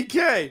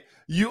DK,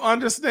 you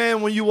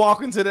understand when you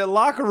walk into that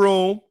locker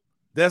room,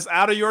 that's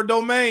out of your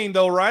domain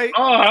though, right?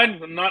 Oh,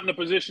 I'm not in a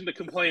position to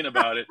complain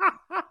about it.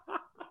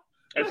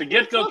 At the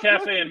Get-Go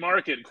Cafe and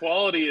Market,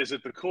 quality is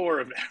at the core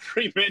of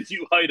every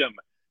menu item.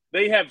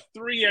 They have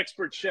 3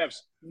 expert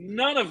chefs,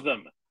 none of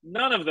them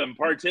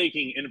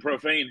partaking in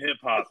profane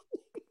hip-hop.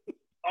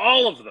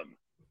 All of them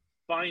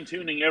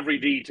fine-tuning every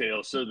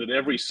detail so that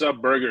every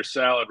sub, burger,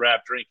 salad,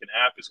 wrap, drink, and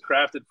app is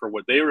crafted for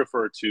what they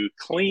refer to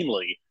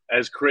cleanly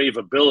as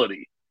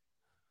craveability.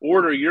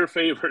 Order your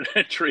favorite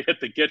entry at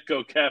the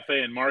Get-Go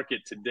Cafe and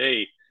Market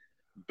today.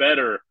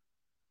 Better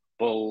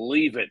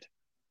believe it.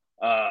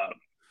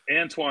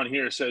 Antoine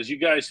here says, you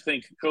guys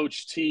think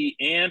Coach T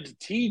and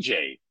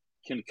TJ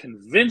can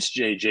convince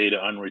JJ to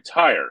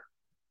unretire?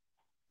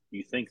 Do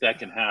you think that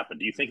can happen?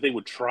 Do you think they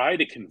would try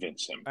to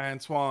convince him?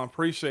 Antoine,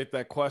 appreciate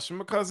that question,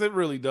 because it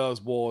really does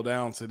boil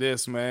down to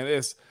this, man.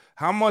 It's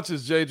how much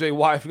is JJ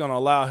Wife going to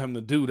allow him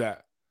to do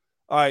that?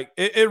 Like,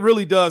 it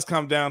really does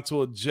come down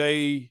to a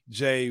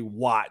JJ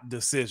Watt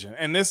decision.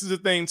 And this is the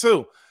thing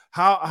too.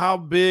 How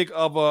big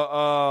of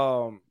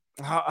a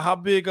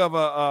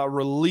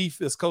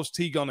relief is Coach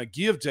T going to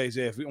give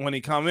JJ when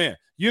he come in?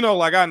 You know,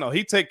 like I know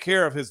he take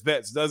care of his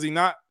vets, does he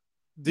not,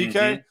 DK?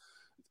 Mm-hmm.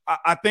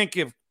 I think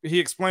if he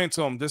explained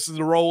to him, this is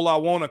the role I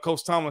want, and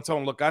Coach Tomlin told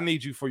him, look, I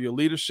need you for your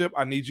leadership.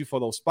 I need you for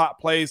those spot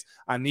plays.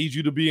 I need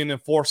you to be an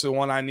enforcer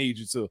when I need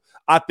you to.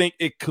 I think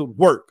it could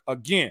work.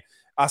 Again,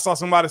 I saw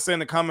somebody say in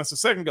the comments a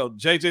second ago,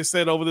 JJ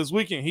said over this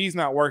weekend, he's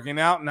not working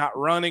out, not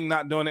running,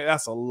 not doing it.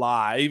 That's a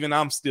lie. Even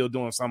I'm still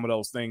doing some of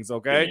those things,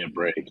 okay? Give me a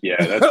break.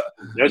 Yeah,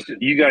 that's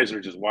you guys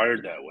are just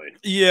wired that way.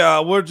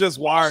 Yeah, we're just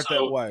wired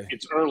that way.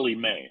 It's early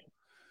May.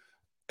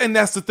 And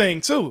that's the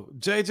thing, too.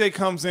 JJ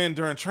comes in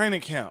during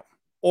training camp,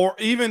 or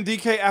even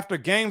DK after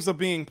games are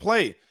being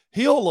played.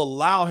 He'll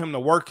allow him to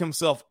work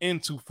himself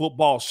into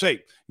football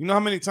shape. You know how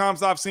many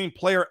times I've seen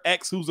player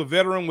X, who's a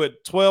veteran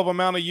with 12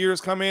 amount of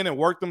years, come in and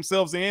work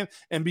themselves in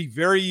and be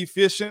very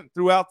efficient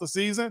throughout the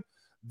season?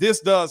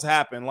 This does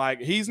happen. Like,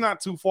 he's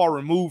not too far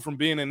removed from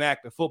being an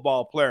active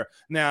football player.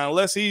 Now,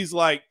 unless he's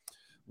like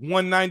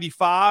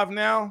 195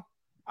 now,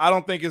 I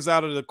don't think it's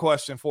out of the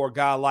question for a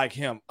guy like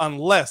him.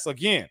 Unless,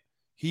 again,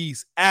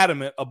 he's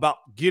adamant about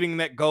getting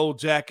that gold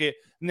jacket.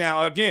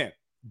 Now, again,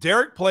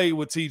 Derek played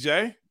with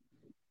TJ.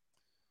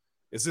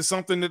 Is this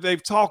something that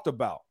they've talked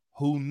about?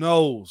 Who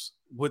knows?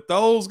 With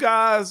those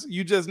guys,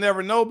 you just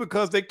never know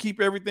because they keep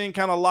everything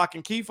kind of lock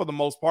and key for the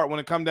most part when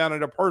it comes down to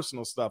their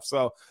personal stuff.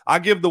 So I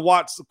give the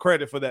Watts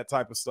credit for that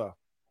type of stuff.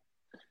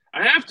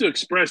 I have to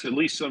express at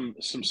least some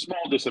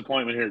small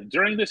disappointment here.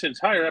 During this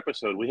entire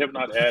episode, we have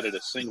not added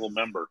a single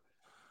member.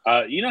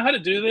 You know how to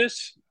do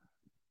this?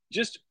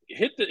 Just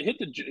hit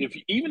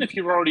the even if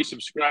you've already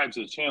subscribed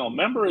to the channel,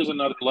 member is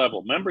another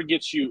level. Member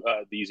gets you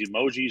these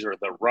emojis, or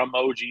the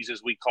Ramojis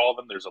as we call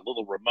them. There's a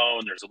little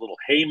Ramon, there's a little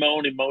Hey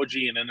Moan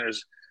emoji, and then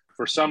there's,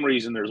 for some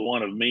reason, there's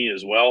one of me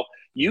as well.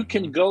 You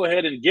can go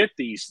ahead and get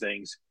these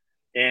things,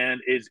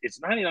 and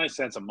it's 99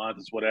 cents a month.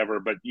 It's whatever,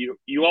 but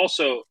you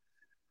also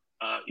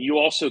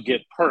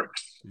get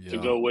perks to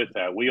go with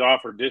that. We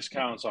offer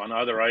discounts on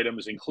other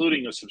items,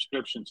 including a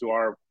subscription to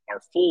our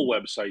full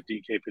website,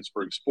 DK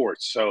Pittsburgh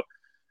Sports. So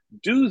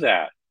do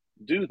that.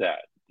 You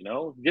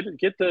know,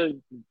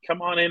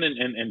 come on in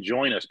and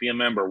join us. Be a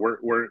member.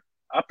 We're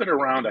up at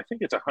around, I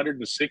think it's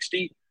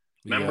 160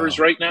 members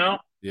right now.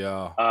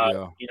 Yeah.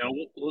 You know,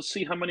 we'll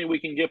see how many we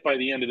can get by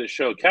the end of the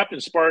show. Captain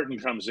Spartan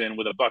comes in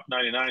with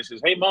 $1.99 and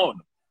says, "Hey, Moan,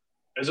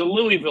 as a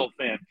Louisville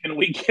fan, can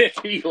we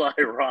get Eli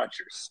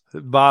Rogers?"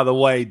 By the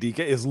way, DK,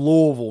 it's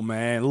Louisville,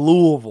 man.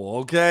 Louisville,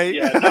 okay?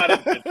 Yeah,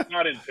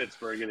 not in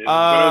Pittsburgh. It is,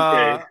 but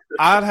okay.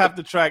 I'd have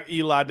to track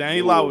Eli down.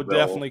 Eli would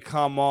definitely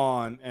come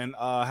on and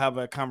have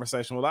a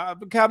conversation with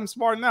Captain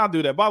Spartan. I'll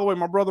do that. By the way,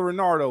 my brother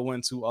Renardo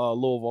went to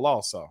Louisville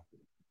also.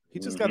 He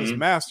just got his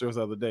master's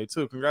the other day,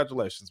 too.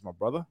 Congratulations, my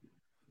brother.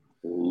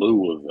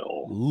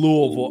 Louisville.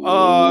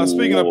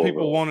 Speaking of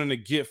people wanting to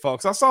get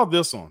folks, I saw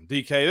this one,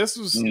 DK. This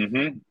was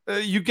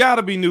you got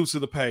to be new to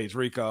the page,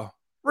 Rico.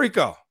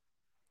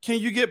 Can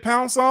you get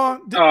Pounce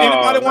on?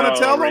 Anybody want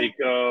to tell him?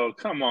 Rico,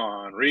 come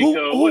on,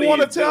 Rico. Who want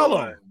to tell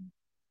him?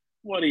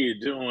 What are you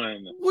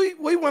doing?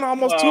 We went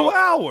almost 2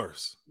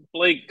 hours.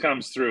 Blake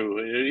comes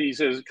through. He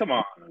says, "Come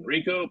on,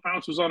 Rico.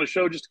 Pounce was on a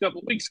show just a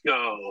couple weeks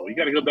ago. You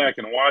got to go back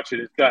and watch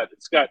it.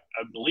 It's got.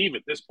 I believe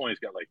at this point,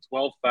 it's got like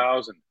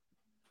 12,000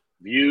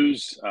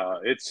 views.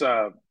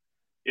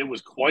 It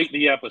was quite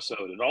the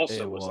episode. It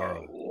also was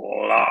our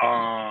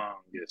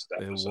longest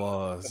episode. It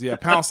was. Yeah,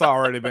 Pounce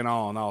already been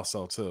on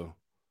also too.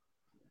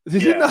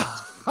 Did you know?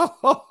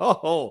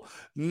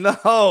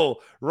 No.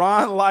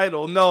 Ron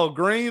Lytle. No.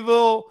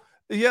 Greenville.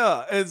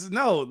 Yeah,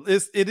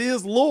 it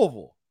is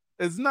Louisville.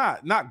 It's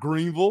not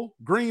Greenville.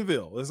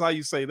 Greenville is how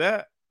you say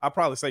that. I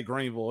probably say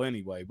Greenville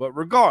anyway, but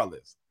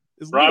regardless.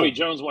 Robbie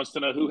Jones wants to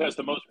know who has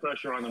the most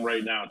pressure on them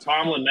right now: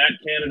 Tomlin, Matt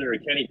Canada, or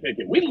Kenny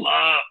Pickett. We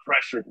love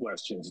pressure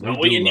questions, don't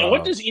we? And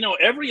what does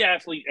every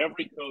athlete,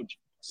 every coach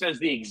says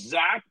the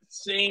exact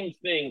same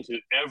thing to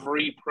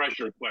every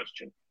pressure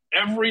question.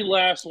 Every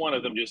last one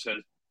of them just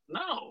says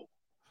no.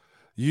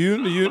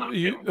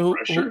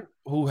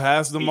 Who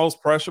has the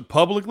most pressure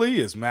publicly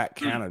is Matt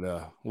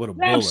Canada with a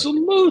bullet.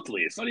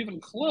 Absolutely. It's not even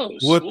close.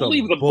 We'll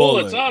leave the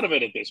bullets out of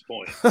it at this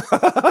point.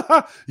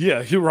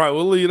 Yeah, you're right.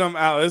 We'll leave them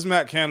out. It's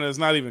Matt Canada. It's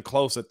not even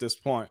close at this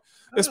point,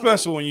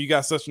 especially when you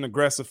got such an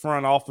aggressive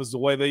front office the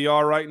way they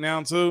are right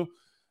now, too.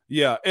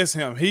 Yeah, it's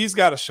him. He's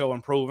got to show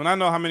and prove. And I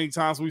know how many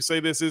times we say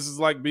this. This is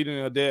like beating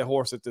a dead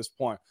horse at this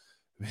point.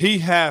 He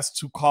has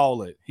to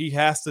call it. He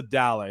has to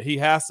dial it. He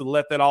has to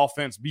let that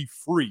offense be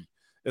free.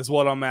 Is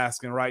what I'm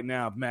asking right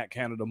now of Matt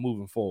Canada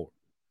moving forward.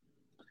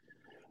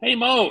 Hey,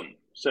 Moan,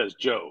 says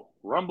Joe.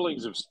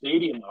 Rumblings of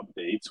stadium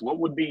updates. What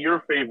would be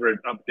your favorite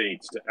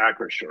updates to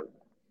Acrisure?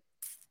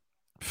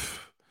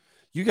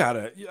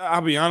 I'll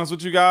be honest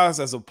with you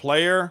guys, as a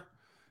player,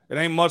 it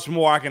ain't much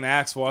more I can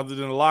ask for other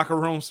than the locker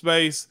room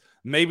space.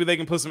 Maybe they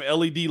can put some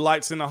LED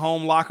lights in the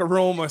home locker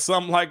room or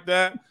something like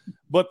that.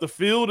 But the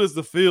field is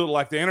the field.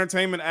 Like the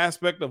entertainment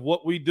aspect of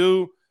what we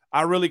do,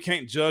 I really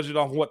can't judge it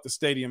on what the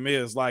stadium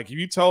is. Like, if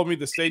you told me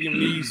the stadium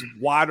needs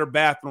wider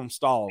bathroom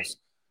stalls,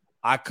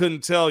 I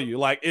couldn't tell you.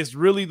 Like, it's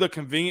really the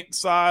convenient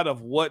side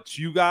of what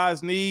you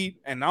guys need,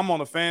 and I'm on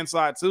the fan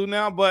side too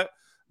now, but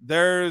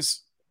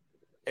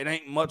it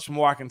ain't much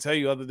more I can tell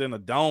you other than a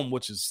dome,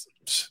 which is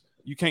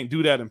you can't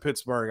do that in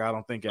Pittsburgh, I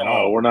don't think at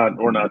all. We're not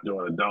doing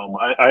a dome.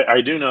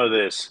 I do know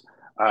this.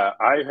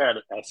 I've had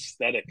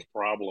aesthetic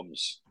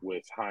problems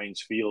with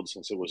Heinz Field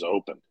since it was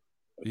open.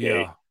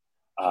 Okay? Yeah.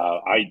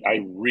 I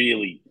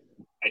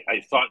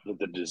thought that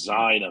the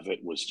design of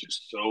it was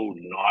just so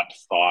not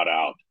thought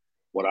out.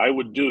 What I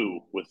would do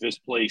with this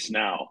place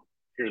now,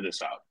 hear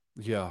this out.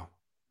 Yeah.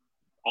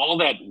 All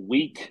that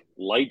weak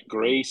light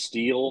gray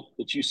steel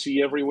that you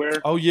see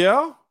everywhere. Oh,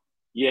 yeah?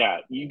 Yeah,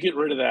 you get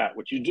rid of that.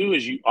 What you do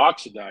is you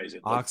oxidize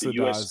it. Like the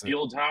U.S.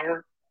 Steel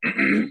Tower,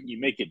 you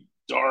make it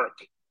dark,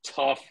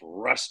 tough,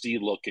 rusty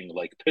looking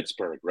like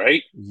Pittsburgh,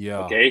 right? Yeah.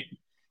 Okay.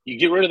 You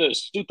get rid of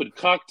those stupid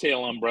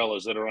cocktail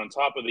umbrellas that are on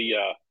top of the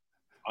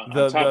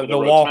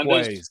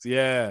walkways.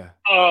 Yeah.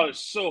 Oh,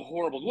 it's so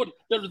horrible. What?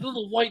 They're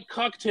little white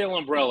cocktail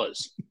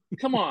umbrellas.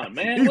 Come on,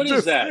 man. What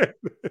is that?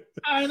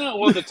 I know.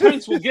 Well, the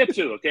tents we'll get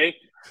to, okay?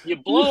 You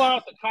blow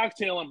out the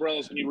cocktail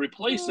umbrellas and you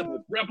replace them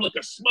with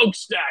replica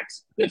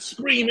smokestacks that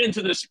scream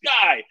into the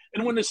sky.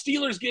 And when the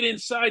Steelers get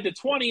inside the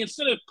 20,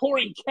 instead of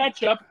pouring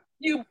ketchup,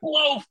 You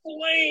blow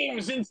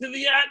flames into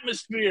the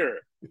atmosphere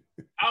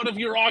out of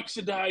your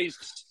oxidized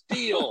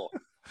steel.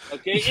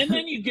 Okay, and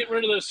then you get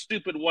rid of those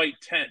stupid white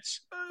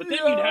tents. But then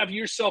you'd have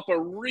yourself a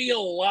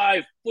real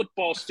live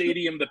football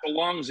stadium that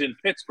belongs in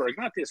Pittsburgh,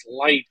 not this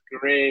light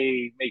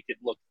gray, make it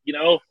look,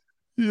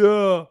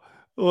 Yeah.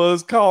 Well,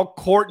 it's called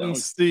Corten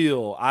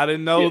steel. I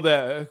didn't know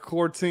that.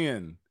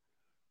 Corten.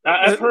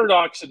 I've heard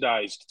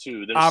oxidized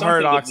too. I've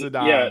heard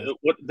oxidized.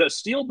 What the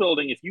steel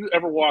building, if you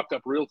ever walk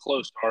up real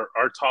close to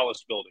our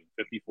tallest building,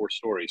 54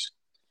 stories,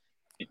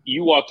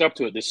 you walk up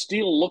to it, the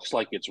steel looks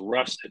like it's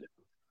rusted.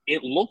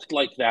 It looked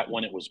like that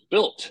when it was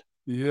built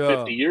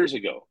 50 years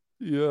ago.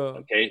 Yeah.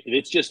 Okay.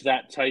 It's just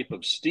that type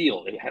of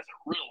steel. It has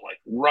a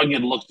real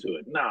rugged look to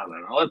it.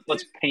 No.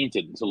 Let's paint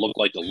it to look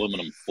like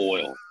aluminum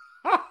foil.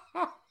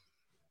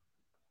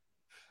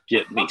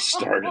 Get me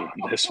started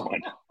on this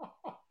one.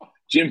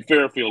 Jim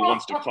Fairfield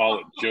wants to call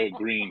it Joe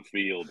Green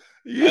Field.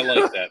 Yeah. I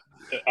like that.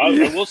 I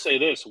will say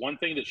this. One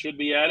thing that should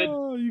be added.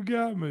 Oh, you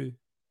got me.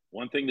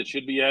 One thing that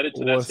should be added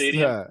to that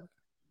stadium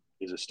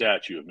is a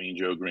statue of Mean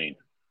Joe Green.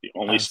 The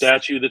only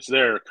statue that's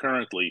there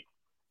currently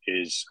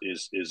is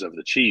of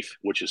the Chief,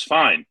 which is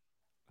fine.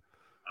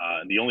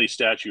 The only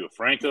statue of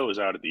Franco is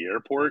out at the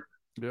airport.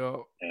 Yeah.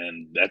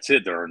 And that's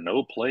it. There are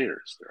no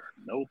players.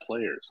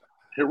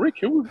 Here, Rick,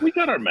 we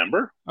got our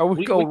member.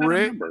 We go,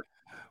 Rick.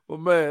 Well,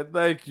 man,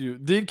 thank you.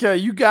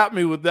 DK, you got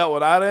me with that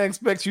one. I didn't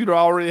expect you to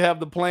already have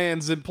the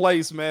plans in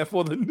place, man,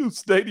 for the new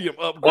stadium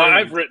upgrade. Well,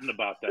 I've written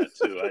about that,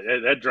 too.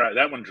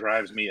 That one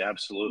drives me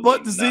absolutely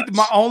nuts. See,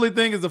 my only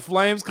thing is the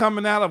Flames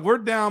coming out of – we're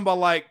down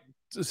by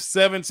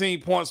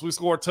 17 points. We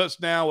score a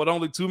touchdown with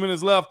only 2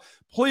 minutes left.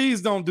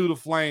 Please don't do the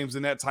Flames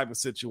in that type of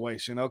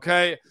situation,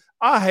 okay?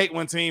 I hate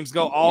when teams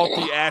go all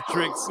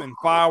theatrics and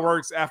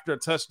fireworks after a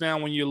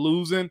touchdown when you're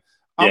losing.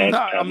 I'm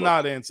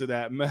not into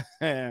that,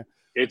 man.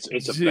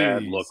 It's a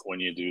bad look when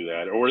you do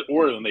that, or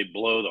when they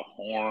blow the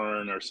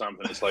horn or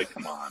something. It's like,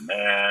 come on,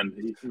 man.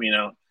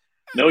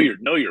 Know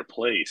your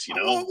place.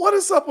 What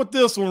is up with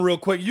this one, real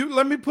quick?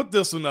 Let me put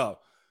this one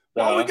up.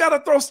 Why we gotta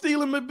throw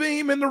Steely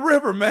McBeam in the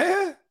river,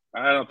 man?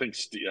 I don't think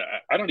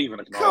I don't even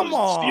acknowledge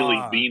that Steely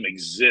Beam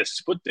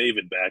exists. Put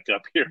David back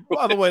up here.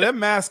 By the way, that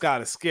mascot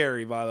is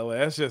scary. By the way,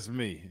 that's just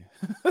me.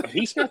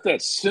 He's got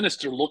that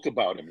sinister look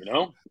about him,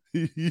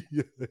 Yeah,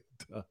 it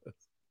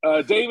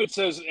does. David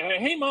says,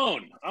 "Hey,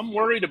 Moan, I'm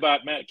worried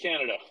about Matt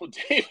Canada." Well,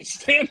 David,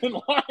 stand in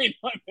line,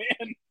 my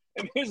man,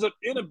 and his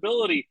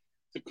inability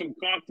to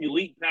concoct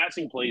elite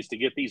passing plays to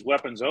get these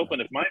weapons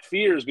open. If my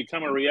fears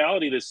become a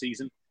reality this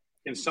season,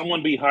 can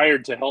someone be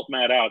hired to help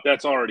Matt out?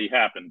 That's already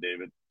happened,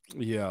 David.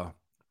 Yeah.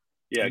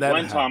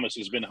 Glenn Thomas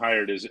has been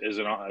hired as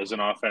an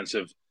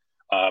offensive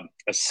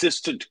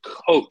assistant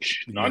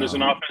coach, not as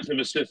an offensive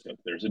assistant.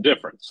 There's a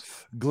difference.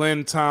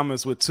 Glenn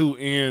Thomas with two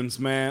N's,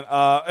 man.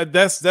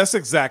 That's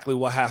exactly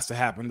what has to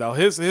happen, though.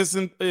 His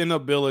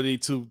inability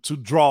to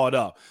draw it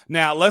up.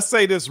 Now, let's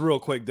say this real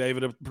quick,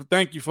 David.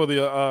 Thank you for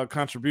the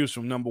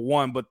contribution, number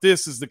one. But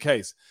this is the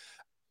case.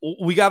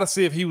 We got to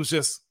see if he was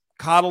just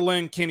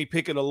coddling Kenny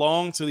Pickett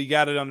along till he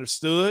got it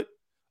understood.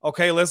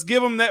 Okay, let's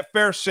give him that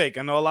fair shake.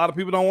 I know a lot of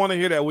people don't want to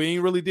hear that. We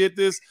ain't really did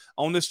this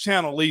on this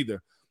channel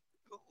either.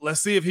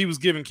 Let's see if he was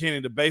giving Kenny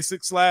the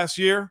basics last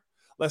year.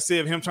 Let's see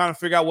if him trying to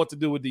figure out what to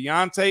do with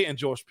Deontay and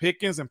George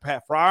Pickens and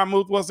Pat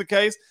Fryermuth was the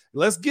case.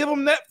 Let's give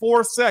him that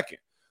for a second.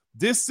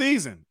 This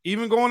season,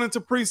 even going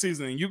into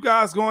preseason, and you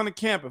guys going to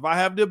camp, if I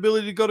have the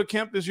ability to go to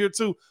camp this year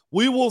too,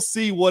 we will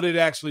see what it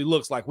actually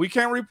looks like. We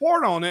can't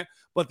report on it,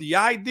 but the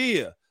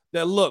idea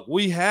that, look,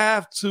 we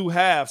have to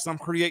have some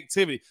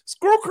creativity.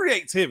 Screw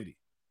creativity.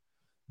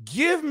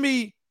 Give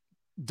me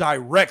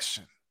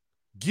direction.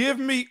 Give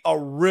me a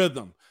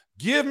rhythm.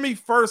 Give me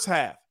first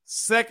half,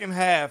 second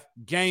half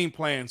game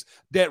plans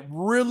that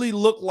really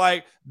look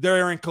like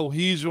they're in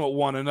cohesion with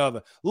one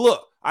another.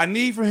 Look, I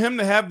need for him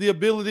to have the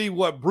ability,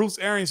 what Bruce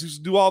Arians used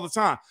to do all the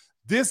time.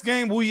 This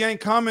game, we ain't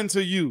coming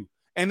to you,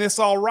 and it's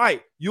all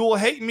right. You'll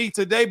hate me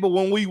today, but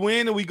when we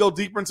win and we go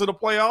deeper into the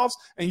playoffs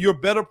and you're a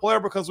better player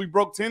because we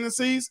broke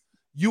tendencies,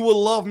 you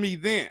will love me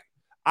then.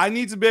 I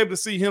need to be able to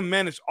see him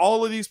manage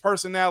all of these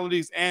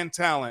personalities and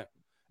talent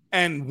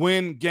and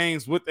win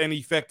games with an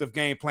effective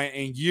game plan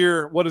in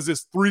year, what is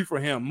this, 3 for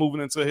him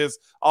moving into his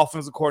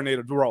offensive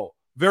coordinator role.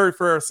 Very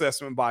fair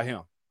assessment by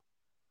him.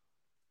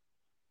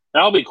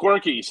 Albie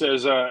Quirky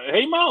says,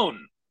 hey,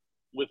 Moan,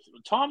 with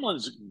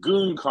Tomlin's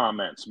goon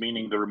comments,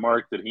 meaning the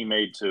remark that he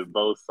made to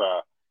both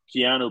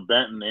Keanu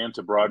Benton and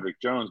to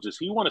Broderick Jones, does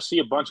he want to see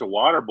a bunch of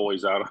water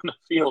boys out on the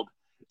field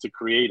to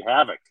create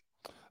havoc?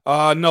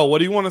 No,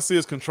 what you want to see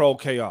is control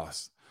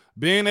chaos.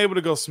 Being able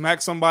to go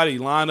smack somebody,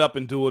 line up,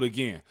 and do it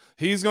again.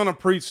 He's going to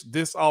preach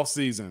this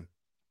offseason.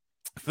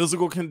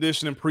 Physical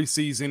conditioning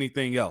precedes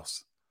anything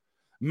else.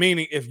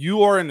 Meaning, if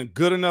you are in a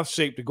good enough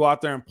shape to go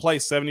out there and play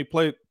 70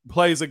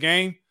 plays a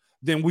game,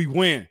 then we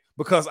win.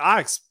 Because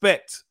I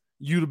expect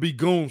you to be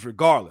goons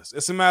regardless.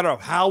 It's a matter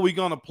of how we're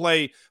going to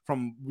play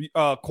from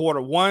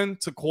quarter 1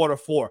 to quarter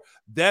 4.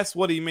 That's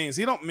what he means.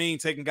 He don't mean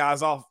taking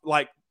guys off,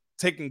 like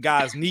taking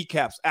guys'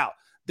 kneecaps out.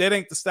 that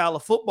ain't the style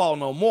of football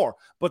no more.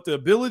 But the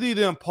ability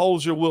to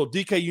impose your will,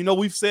 DK,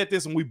 we've said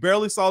this, and we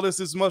barely saw this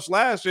as much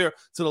last year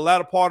to the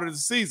latter part of the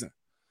season.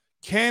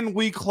 Can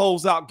we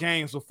close out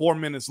games with 4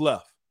 minutes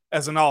left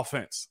as an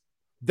offense?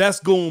 That's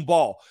goon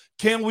ball.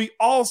 Can we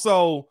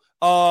also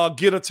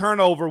get a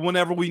turnover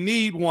whenever we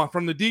need one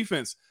from the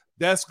defense?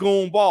 That's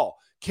goon ball.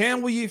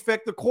 Can we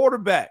affect the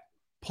quarterback?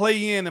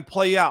 Play in and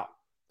play out.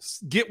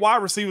 Get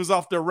wide receivers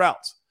off their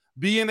routes.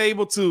 Being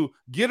able to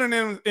get an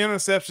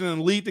interception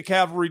and lead the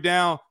cavalry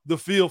down the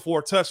field for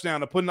a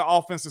touchdown to put in the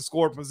offensive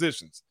score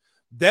positions.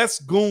 That's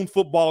goon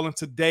football in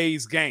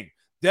today's game.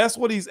 That's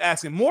what he's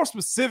asking. More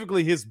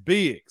specifically, his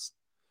bigs.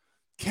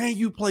 Can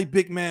you play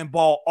big man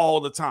ball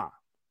all the time?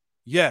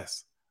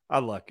 Yes. I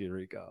like it,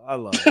 Rico. I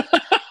love it.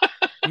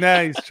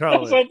 Now he's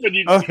trolling.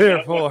 I'm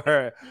here for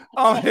it.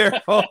 I'm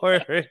here for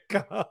it,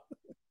 Rico.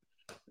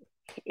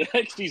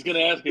 Next, he's going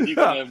to ask if you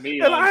can have me.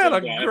 And I had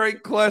a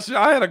great question.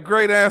 I had a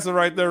great answer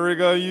right there,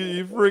 Rico.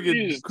 You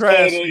freaking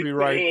crashed me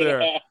right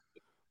there.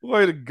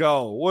 Way to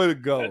go. Way to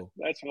go.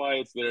 That's why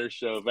it's their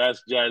show.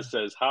 Vast Jazz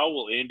says, how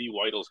will Andy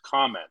Weidl's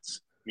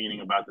comments,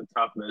 meaning about the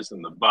toughness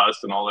and the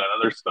bust and all that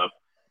other stuff,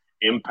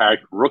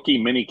 impact rookie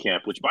minicamp,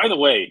 which, by the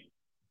way,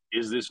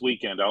 is this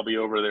weekend. I'll be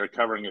over there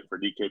covering it for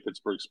DK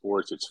Pittsburgh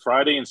Sports. It's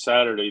Friday and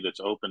Saturday that's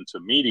open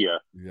to media,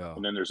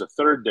 and then there's a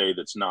third day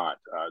that's not.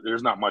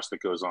 There's not much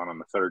that goes on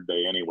the third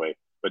day anyway.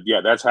 But,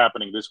 yeah, that's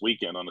happening this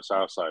weekend on the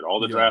South Side. All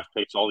the draft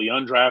picks, all the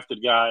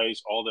undrafted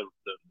guys, all the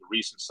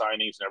recent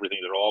signings and everything,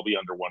 they'll all be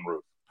under one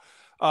roof.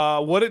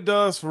 What it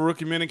does for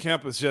rookie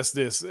minicamp is just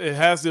this. It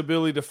has the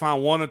ability to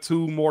find one or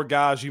two more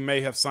guys you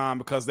may have signed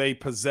because they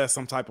possess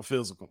some type of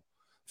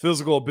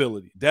physical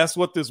ability. That's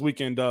what this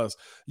weekend does.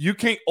 You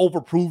can't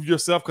overprove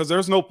yourself because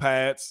there's no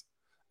pads.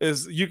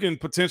 You can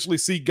potentially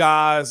see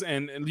guys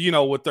and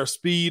with their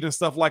speed and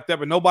stuff like that,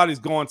 but nobody's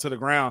going to the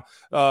ground.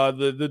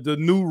 The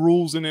new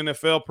rules in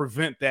NFL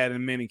prevent that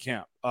in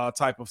minicamp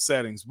type of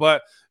settings.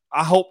 But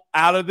I hope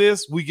out of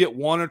this we get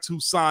one or two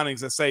signings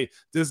that say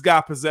this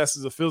guy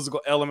possesses a physical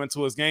element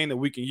to his game that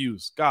we can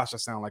use. Gosh, I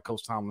sound like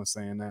Coach Tomlin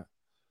saying that.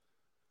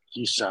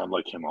 You sound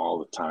like him all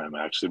the time,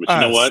 actually. But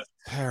you know what?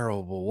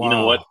 Terrible. Wow. You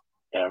know what?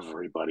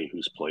 Everybody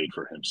who's played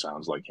for him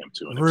sounds like him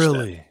to an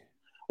really extent.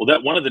 Well,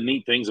 that one of the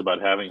neat things about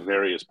having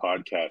various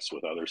podcasts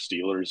with other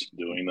Steelers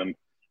doing them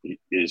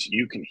is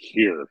you can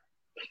hear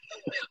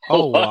a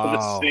lot of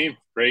the same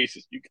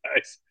phrases. You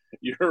guys,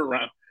 you're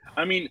around.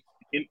 I mean,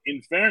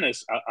 in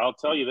fairness, I'll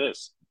tell you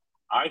this.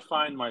 I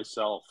find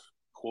myself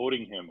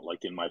quoting him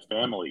like in my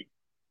family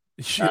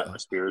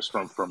atmospheres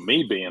from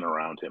me being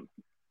around him,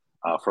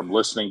 from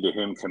listening to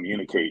him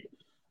communicate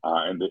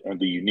and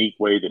the unique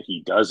way that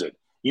he does it.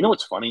 You know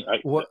what's funny?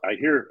 I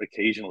hear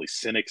occasionally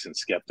cynics and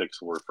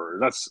skeptics will refer,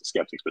 not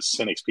skeptics, but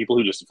cynics, people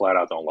who just flat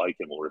out don't like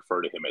him will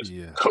refer to him as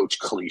Coach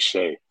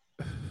Cliche.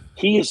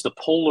 He is the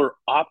polar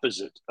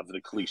opposite of the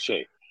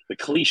cliche. The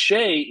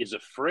cliche is a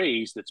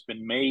phrase that's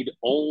been made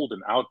old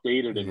and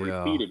outdated and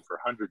repeated for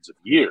hundreds of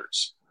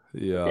years.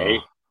 Yeah. Okay?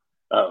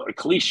 A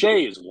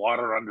cliche is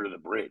water under the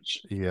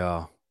bridge.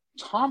 Yeah.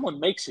 Tomlin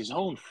makes his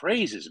own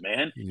phrases,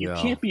 man. You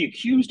can't be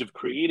accused of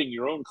creating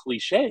your own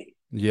cliche.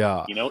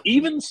 Yeah.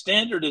 Even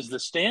standard is the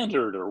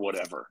standard or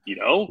whatever,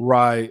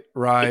 Right.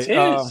 It's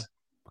his.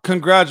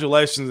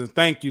 Congratulations and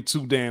thank you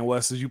to Dan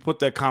West as you put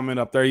that comment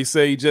up there. He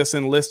said he just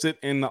enlisted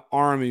in the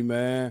Army,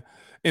 man.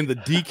 In the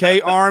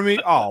DK Army.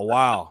 Oh,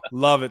 wow.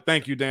 Love it.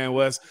 Thank you, Dan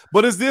West.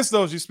 But is this,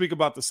 though, as you speak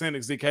about the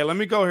Cynics, DK? Let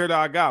me go here to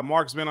our guy.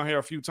 Mark's been on here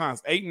a few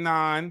times.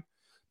 8-9.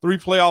 3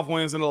 playoff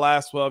wins in the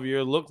last 12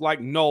 years. Looked like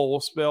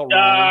Noel spelled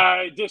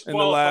wrong.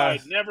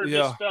 Disqualified. Never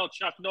misspelled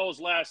Chuck Noll's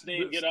last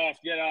name. Get out of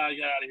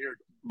here.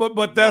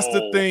 But that's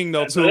the thing,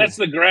 though, too. That's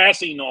the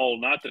grassy Noel,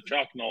 not the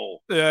Chuck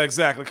Noll. Yeah,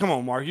 exactly. Come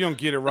on, Mark. You don't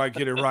get it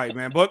right,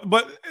 man.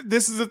 But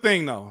this is the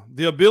thing, though.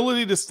 The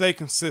ability to stay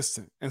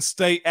consistent and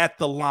stay at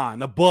the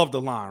line, above the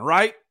line,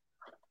 right?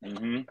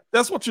 Mm-hmm.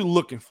 That's what you're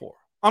looking for.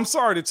 I'm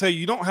sorry to tell you,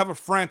 you don't have a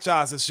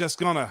franchise that's just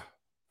going to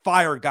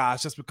fire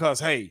guys just because,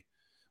 hey,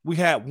 we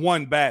had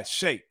one bad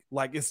shake.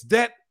 Like, it's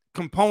that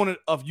component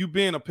of you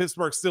being a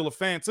Pittsburgh Steelers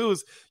fan, too,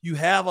 is you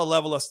have a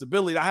level of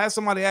stability. I had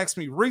somebody ask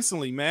me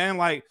recently, man,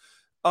 like,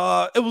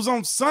 it was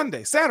on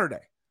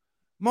Saturday.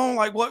 Moan,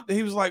 like, what?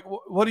 He was like,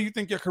 what do you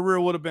think your career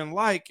would have been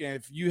like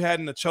if you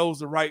hadn't have chose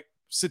the right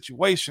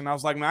situation? I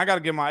was like, man, I got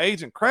to give my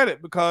agent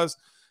credit because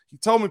he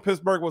told me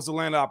Pittsburgh was the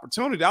land of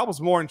opportunity. I was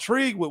more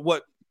intrigued with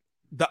what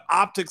the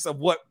optics of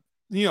what,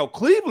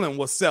 Cleveland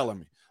was selling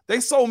me. They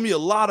sold me a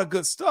lot of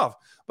good stuff.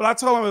 But I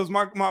told him it was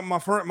my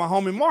friend, my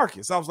homie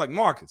Marcus. I was like,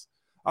 Marcus,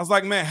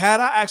 man, had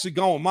I actually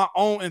gone with my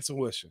own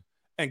intuition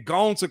and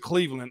gone to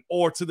Cleveland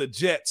or to the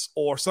Jets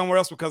or somewhere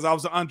else because I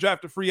was an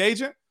undrafted free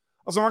agent,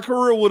 I was like, my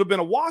career would have been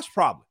a wash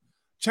probably.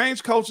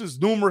 Changed coaches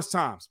numerous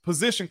times.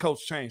 Position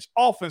coach changed.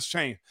 Offense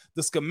changed.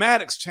 The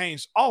schematics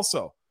changed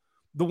also.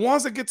 The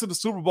ones that get to the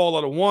Super Bowl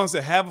are the ones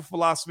that have a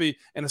philosophy,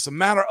 and it's a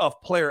matter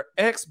of player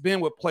X being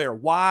with player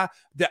Y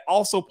that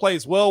also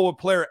plays well with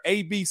player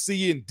A, B,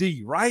 C, and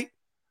D, right?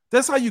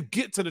 That's how you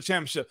get to the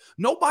championship.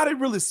 Nobody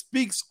really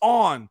speaks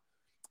on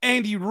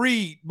Andy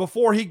Reid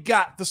before he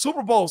got the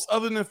Super Bowls,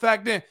 other than the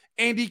fact that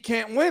Andy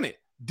can't win it.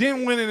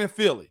 Didn't win it in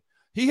Philly.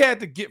 He had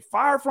to get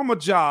fired from a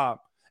job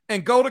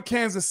and go to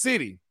Kansas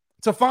City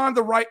to find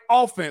the right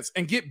offense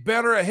and get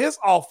better at his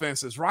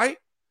offenses, right?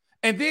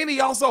 And then he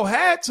also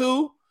had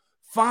to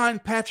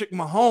find Patrick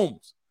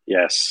Mahomes.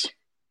 Yes.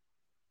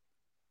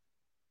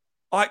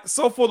 Like,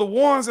 so for the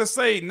ones that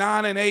say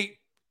 9-8,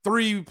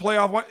 3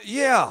 playoff, one,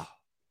 yeah,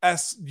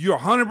 you're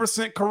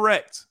 100%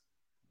 correct.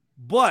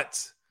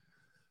 But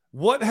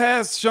what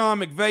has Sean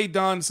McVay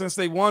done since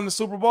they won the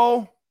Super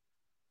Bowl?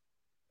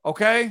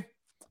 Okay.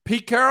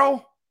 Pete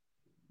Carroll?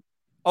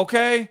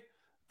 Okay.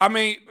 I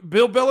mean,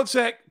 Bill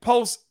Belichick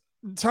post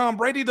Tom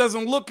Brady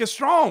doesn't look as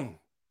strong.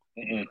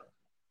 Mm-mm.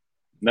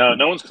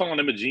 No one's calling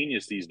him a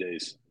genius these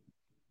days.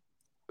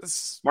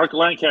 Mark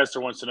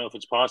Lancaster wants to know if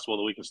it's possible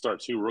that we can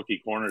start 2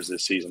 rookie corners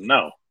this season.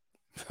 No.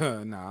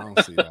 No, I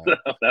don't see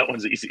that. That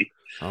one's easy.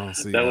 I don't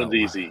see that one's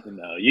easy.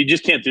 No, you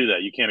just can't do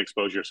that. You can't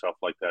expose yourself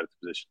like that at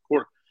the position.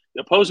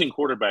 The opposing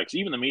quarterbacks,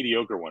 even the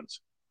mediocre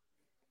ones,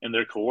 and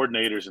their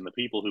coordinators and the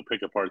people who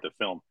pick apart the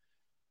film.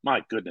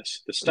 My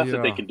goodness, the stuff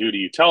that they can do to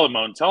you. Tell them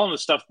the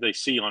stuff that they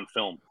see on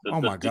film.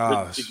 My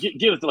gosh!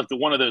 Give it like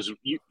one of those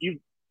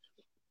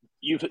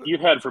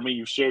you've had for me.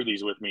 You've shared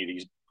these with me.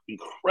 These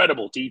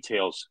incredible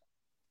details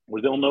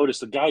where they'll notice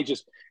the guy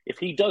if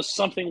he does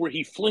something where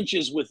he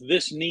flinches with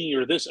this knee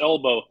or this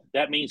elbow,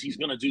 that means he's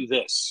going to do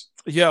this.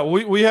 Yeah,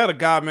 we had a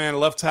guy, man,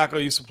 left tackle,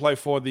 used to play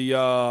for the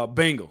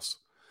Bengals.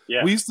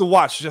 Yeah. We used to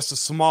watch just the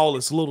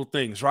smallest little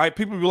things, right?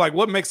 People be like,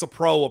 what makes a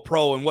pro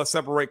and what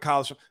separate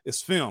college?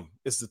 It's film.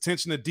 It's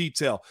attention to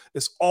detail.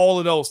 It's all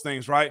of those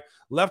things, right?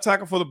 Left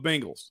tackle for the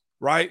Bengals,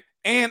 right?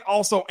 And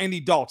also Andy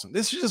Dalton.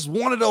 This is just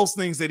one of those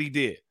things that he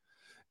did.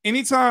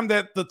 Anytime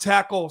that the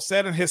tackle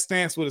sat in his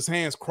stance with his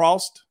hands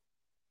crossed,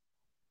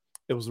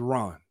 it was a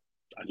run.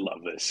 I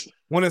love this.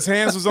 When his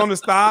hands was on his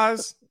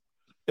thighs,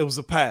 it was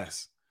a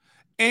pass.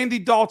 Andy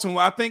Dalton,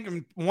 I think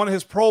in one of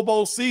his Pro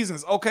Bowl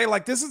seasons, okay,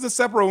 like this is the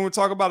separate when we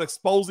talk about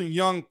exposing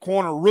young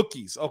corner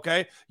rookies,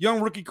 okay, young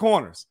rookie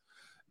corners.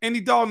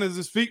 Andy Dalton, as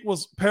his feet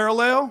was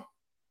parallel,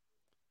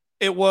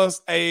 it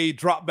was a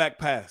drop back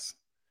pass.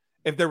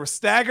 If they were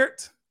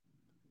staggered,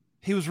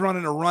 he was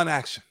running a run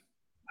action.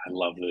 I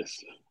love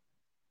this.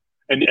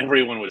 And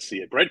everyone would see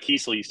it. Brett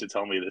Kiesel used to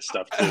tell me this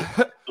stuff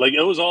too. Like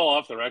it was all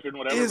off the record,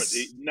 whatever. But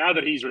now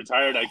that he's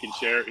retired, I can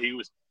share.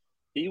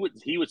 He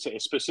would say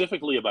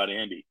specifically about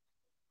Andy.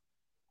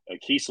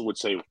 Kiesel would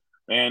say,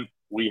 "Man,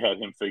 we had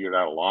him figured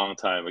out a long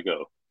time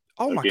ago."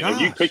 Oh my gosh!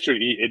 And you picture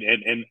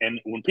and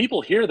when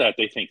people hear that,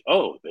 they think,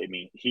 "Oh,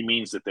 he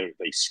means that they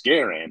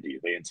scare Andy,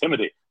 they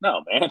intimidate."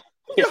 No, man,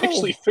 they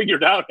actually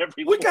figured out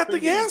everything. We got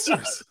the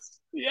answers.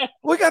 Yeah,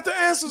 we got the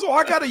answers. Oh,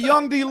 I got a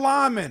young D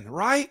lineman,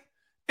 right?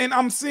 And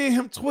I'm seeing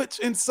him twitch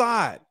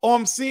inside, or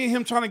I'm seeing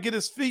him trying to get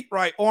his feet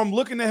right, or I'm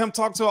looking at him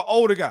talk to an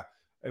older guy.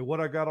 Hey, what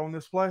I got on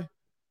this play?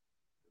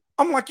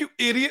 I'm like, you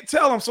idiot,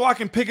 tell him so I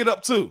can pick it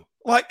up too.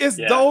 Like, it's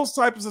those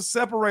types of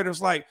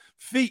separators, like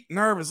feet,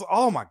 nervous.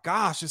 Oh my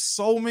gosh, there's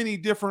so many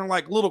different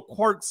like little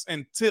quirks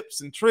and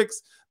tips and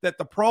tricks that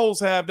the pros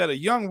have that a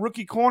young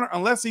rookie corner,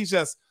 unless he's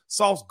just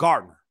Sauce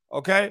Gardner,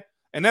 okay?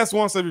 And that's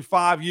once every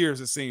 5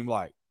 years, it seemed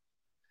like.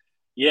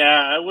 Yeah,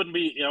 I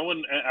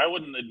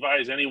wouldn't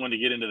advise anyone to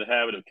get into the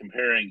habit of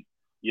comparing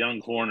young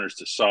corners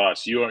to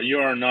Sauce. You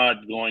are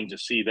not going to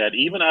see that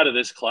even out of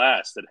this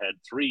class that had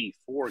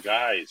 3-4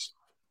 guys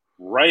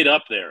right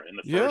up there in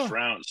the first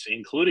rounds,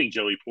 including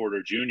Joey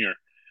Porter Jr.,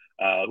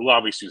 who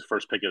obviously was the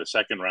first pick of the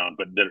second round,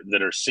 but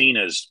that are seen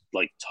as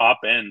like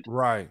top end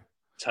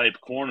type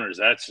corners.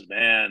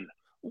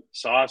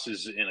 Sauce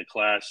is in a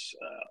class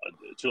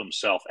to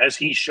himself, as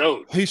he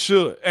showed. He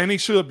should, and he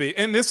should be.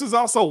 And this is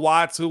also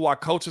why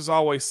coaches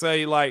always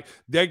say like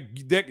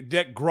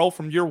that growth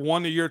from year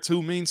 1 to year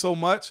 2 means so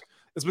much.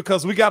 It's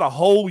because we got a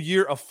whole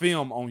year of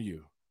film on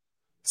you.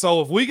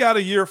 So if we got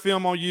a year of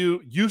film on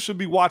you, you should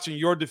be watching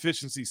your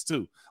deficiencies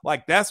too.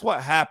 Like that's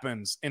what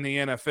happens in the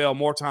NFL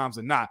more times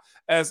than not.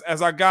 As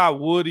our guy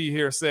Woody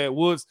here said,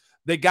 Woods,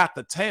 they got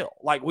the tail.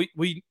 Like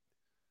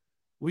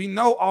we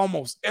know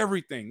almost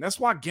everything. That's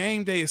why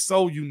game day is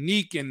so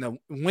unique and the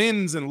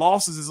wins and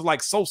losses is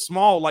like so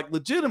small, like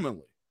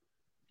legitimately.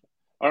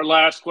 Our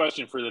last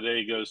question for the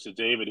day goes to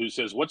David, who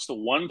says, what's the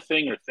one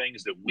thing or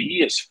things that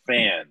we as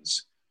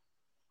fans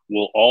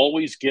will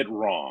always get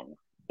wrong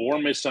or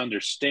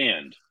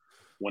misunderstand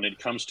when it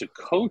comes to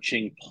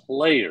coaching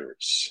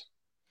players?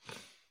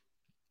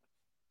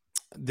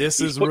 This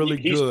is really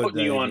good. He's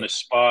putting you on the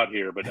spot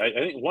here, but I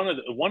think one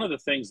of the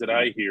things that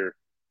I hear,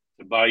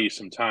 to buy you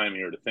some time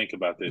here to think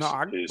about this. No,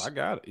 I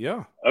got it.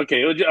 Yeah.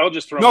 Okay, I'll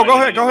just throw. No,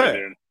 go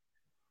ahead.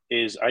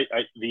 Is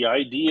the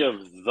idea of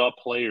the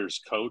player's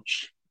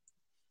coach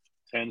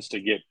tends to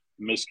get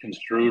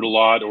misconstrued a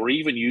lot, or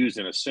even used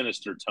in a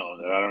sinister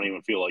tone that I don't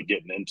even feel like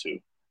getting into.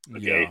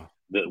 Okay,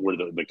 where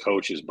the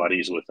coach is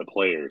buddies with the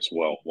players.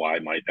 Well, why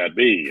might that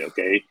be?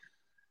 Okay,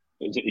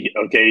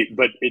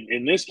 but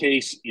in this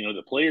case,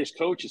 the player's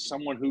coach is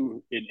someone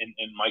who, in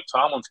Mike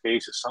Tomlin's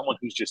case, is someone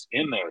who's just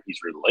in there. He's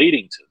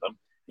relating to them.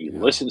 He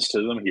listens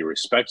to them. He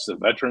respects the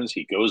veterans.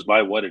 He goes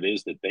by what it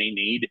is that they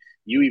need.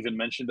 You even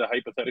mentioned a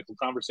hypothetical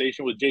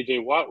conversation with J.J.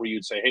 Watt where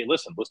you'd say, hey,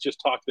 listen, let's just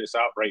talk this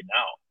out right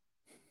now,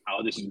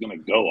 how this is going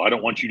to go. I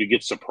don't want you to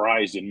get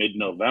surprised in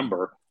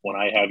mid-November when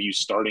I have you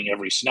starting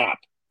every snap.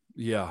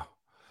 Yeah.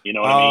 You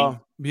know what I mean?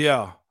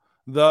 Yeah.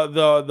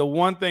 The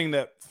one thing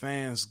that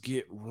fans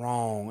get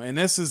wrong, and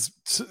this is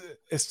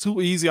it's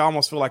too easy. I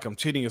almost feel like I'm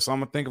cheating you, so I'm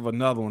going to think of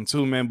another one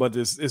too, man, but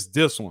it's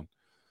this one,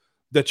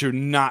 that you're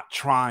not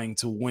trying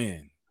to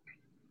win.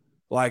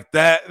 Like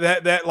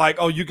that, like,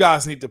 oh, you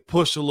guys need to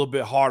push a little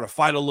bit harder,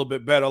 fight a little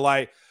bit better.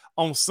 Like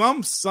on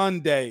some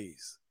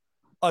Sundays,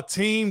 a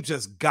team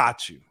just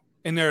got you,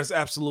 and there's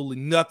absolutely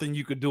nothing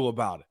you could do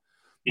about it.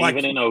 Like,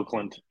 even in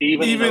Oakland.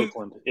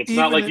 It's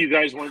not like you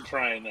guys weren't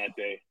trying that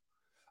day.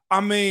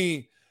 I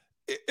mean,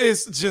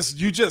 it's just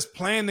you just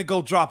plan to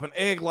go drop an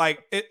egg.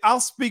 Like I'll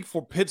speak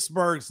for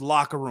Pittsburgh's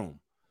locker room.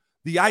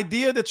 The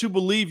idea that you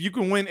believe you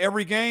can win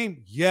every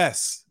game,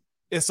 yes.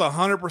 It's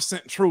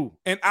 100% true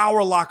in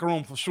our locker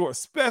room for sure,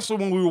 especially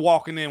when we were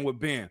walking in with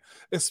Ben,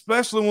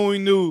 especially when we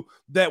knew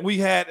that we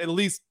had at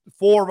least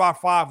 4 of our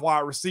 5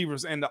 wide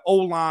receivers and the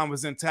O-line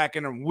was intact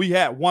and we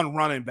had 1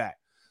 running back.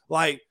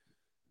 Like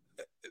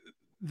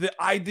the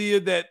idea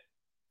that,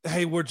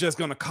 hey, we're just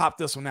going to cop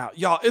this one out.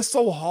 Y'all, it's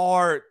so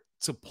hard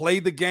to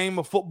play the game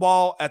of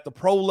football at the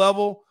pro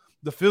level.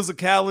 The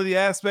physicality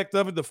aspect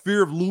of it, the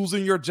fear of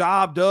losing your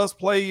job does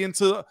play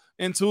into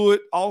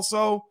it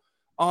also.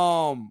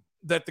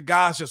 That the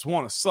guys just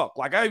want to suck.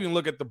 Like I even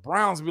look at the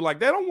Browns and be like,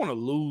 they don't want to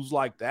lose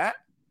like that.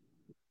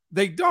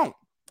 They don't.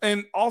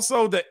 And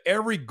also that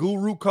every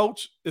guru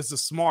coach is the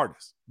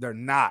smartest. They're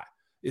not.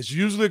 It's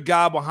usually a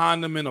guy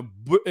behind them in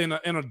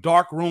a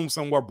dark room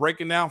somewhere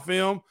breaking down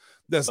film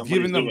that's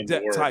giving them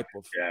that type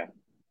of. Yeah.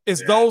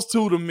 It's those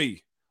two to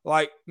me.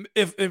 Like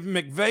if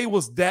McVay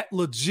was that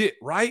legit,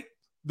 right?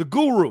 The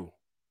guru.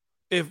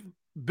 If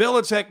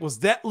Belichick was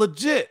that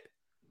legit,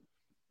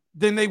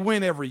 then they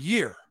win every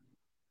year.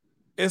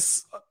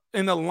 It's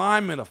an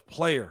alignment of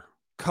player,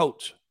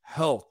 coach,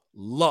 health,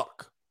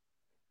 luck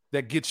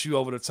that gets you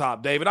over the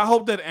top, David. I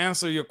hope that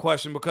answered your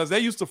question because they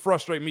used to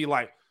frustrate me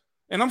like,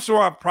 and I'm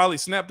sure I've probably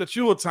snapped at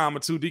you a time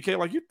or two, DK,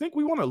 like, you think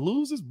we want to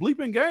lose this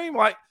bleeping game?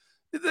 Like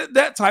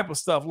that type of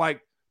stuff.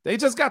 Like they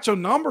just got your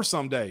number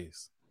some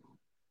days.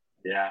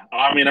 Yeah.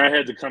 I mean, I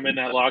had to come in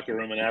that locker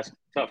room and ask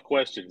tough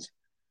questions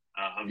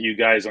of you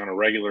guys on a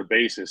regular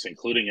basis,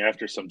 including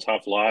after some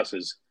tough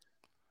losses.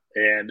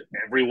 And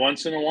every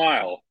once in a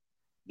while,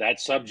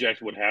 that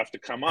subject would have to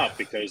come up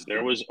because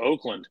there was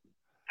Oakland.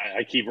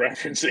 I keep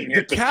referencing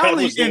it. The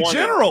Cali in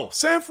general,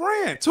 San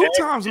Fran. 2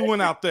 times we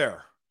went out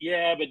there.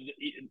 Yeah, but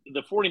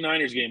the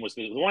 49ers game was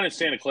the one in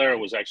Santa Clara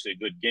was actually a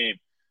good game.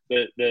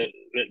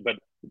 But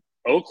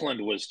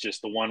Oakland was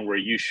just the one where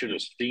you should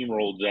have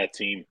steamrolled that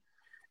team,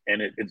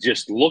 and it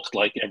just looked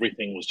like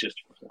everything was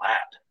just flat.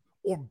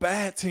 Or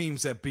bad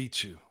teams that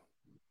beat you.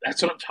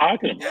 That's what I'm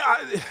talking about.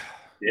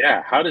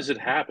 Yeah, how does it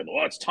happen?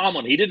 Well, it's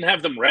Tomlin. He didn't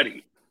have them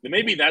ready.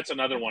 Maybe that's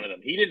another one of them.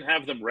 He didn't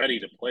have them ready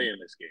to play in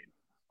this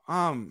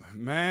game.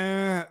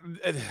 Man,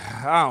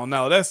 I don't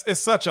know.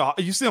 It's such a –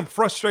 you see I'm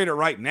frustrated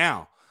right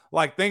now.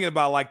 Like, thinking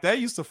about like that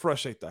used to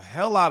frustrate the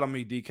hell out of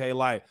me, DK.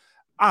 Like,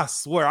 I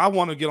swear I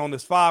want to get on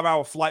this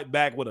 5-hour flight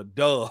back with a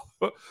dub.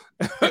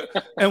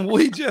 And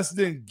we just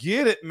didn't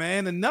get it,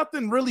 man. And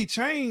nothing really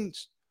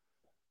changed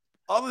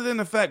other than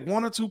the fact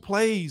 1 or 2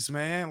 plays,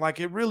 man. Like,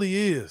 it really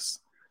is.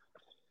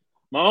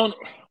 Moan,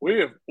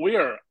 we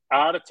are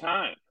out of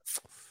time.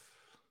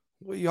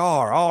 We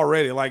are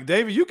already. Like,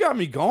 David, you got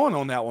me going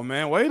on that one,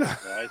 man. Wait.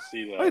 I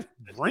see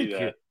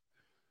that.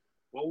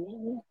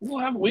 Well,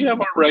 we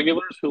have our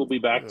regulars who will be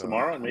back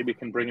tomorrow, and maybe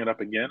can bring it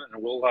up again,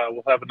 and we'll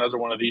have another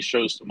one of these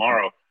shows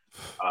tomorrow.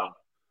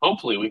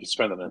 Hopefully, we can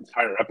spend an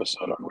entire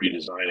episode on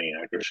redesigning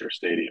Acrisure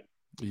Stadium.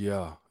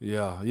 Yeah.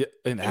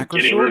 And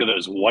getting rid of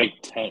those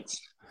white tents.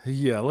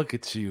 Yeah, look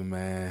at you,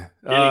 man.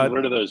 Getting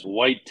rid of those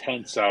white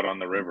tents out on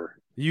the river.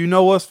 You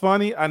know what's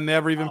funny? I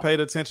never even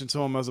paid attention to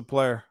him as a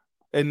player.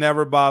 It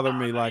never bothered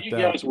me like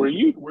that. Guys, where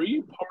you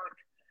park,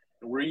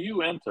 where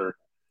you enter,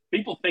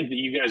 people think that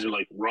you guys are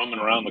like roaming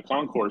around the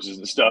concourses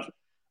and stuff.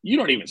 You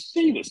don't even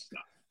see this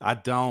stuff. I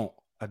don't.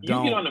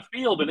 You get on the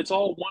field and it's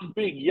all one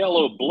big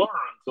yellow blur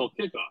until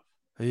kickoff.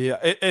 Yeah,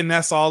 and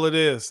that's all it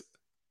is.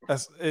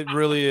 It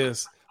really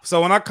is.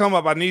 So when I come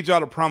up, I need y'all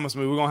to promise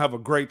me we're gonna have a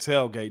great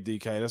tailgate,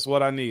 DK. That's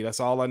what I need. That's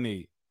all I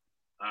need.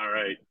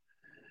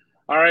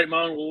 All right,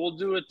 Mon. Well, we'll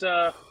do it.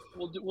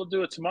 We'll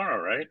do it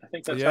tomorrow, right? I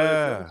think that's how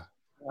it goes.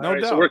 No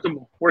doubt. So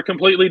we're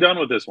completely done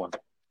with this one.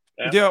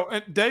 Yeah,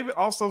 and David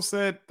also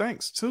said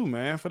thanks too,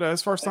 man, for that.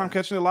 It's first time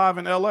catching it live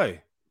in LA.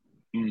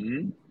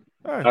 Mm-hmm.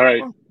 All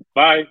right.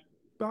 Bye.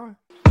 Bye.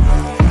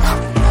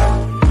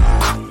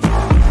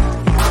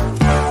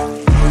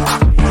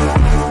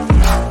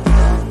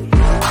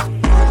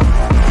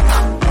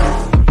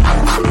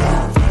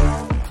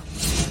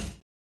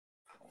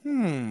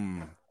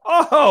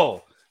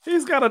 Oh,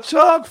 he's got a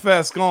chug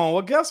fest going.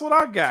 Well, guess what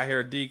I got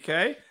here,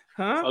 DK?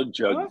 Huh? Chug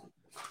jug.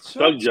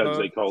 Chug jugs,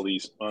 they call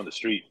these on the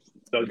street.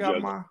 Chug jugs.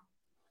 You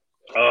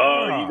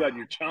got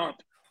your chomp.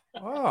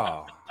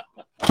 Oh.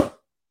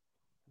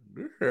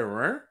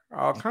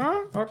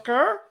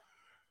 Okay.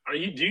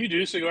 Do you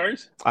do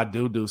cigars? I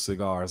do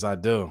cigars. I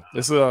do.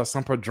 This is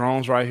some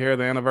Padrones right here,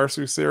 the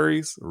anniversary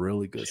series.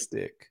 Really good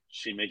stick.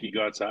 She make you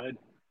go outside?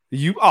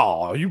 You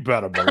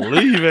better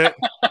believe it.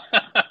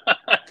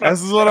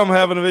 This is what I'm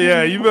having to be.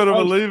 Yeah, you better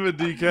believe it,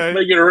 DK.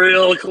 Make it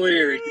real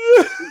clear.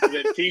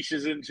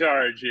 Keisha's in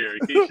charge here.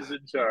 Keisha's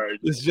in charge.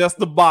 It's just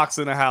the box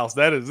in the house.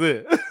 That is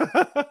it.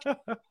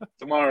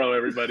 Tomorrow,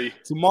 everybody.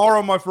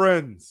 Tomorrow, my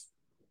friends.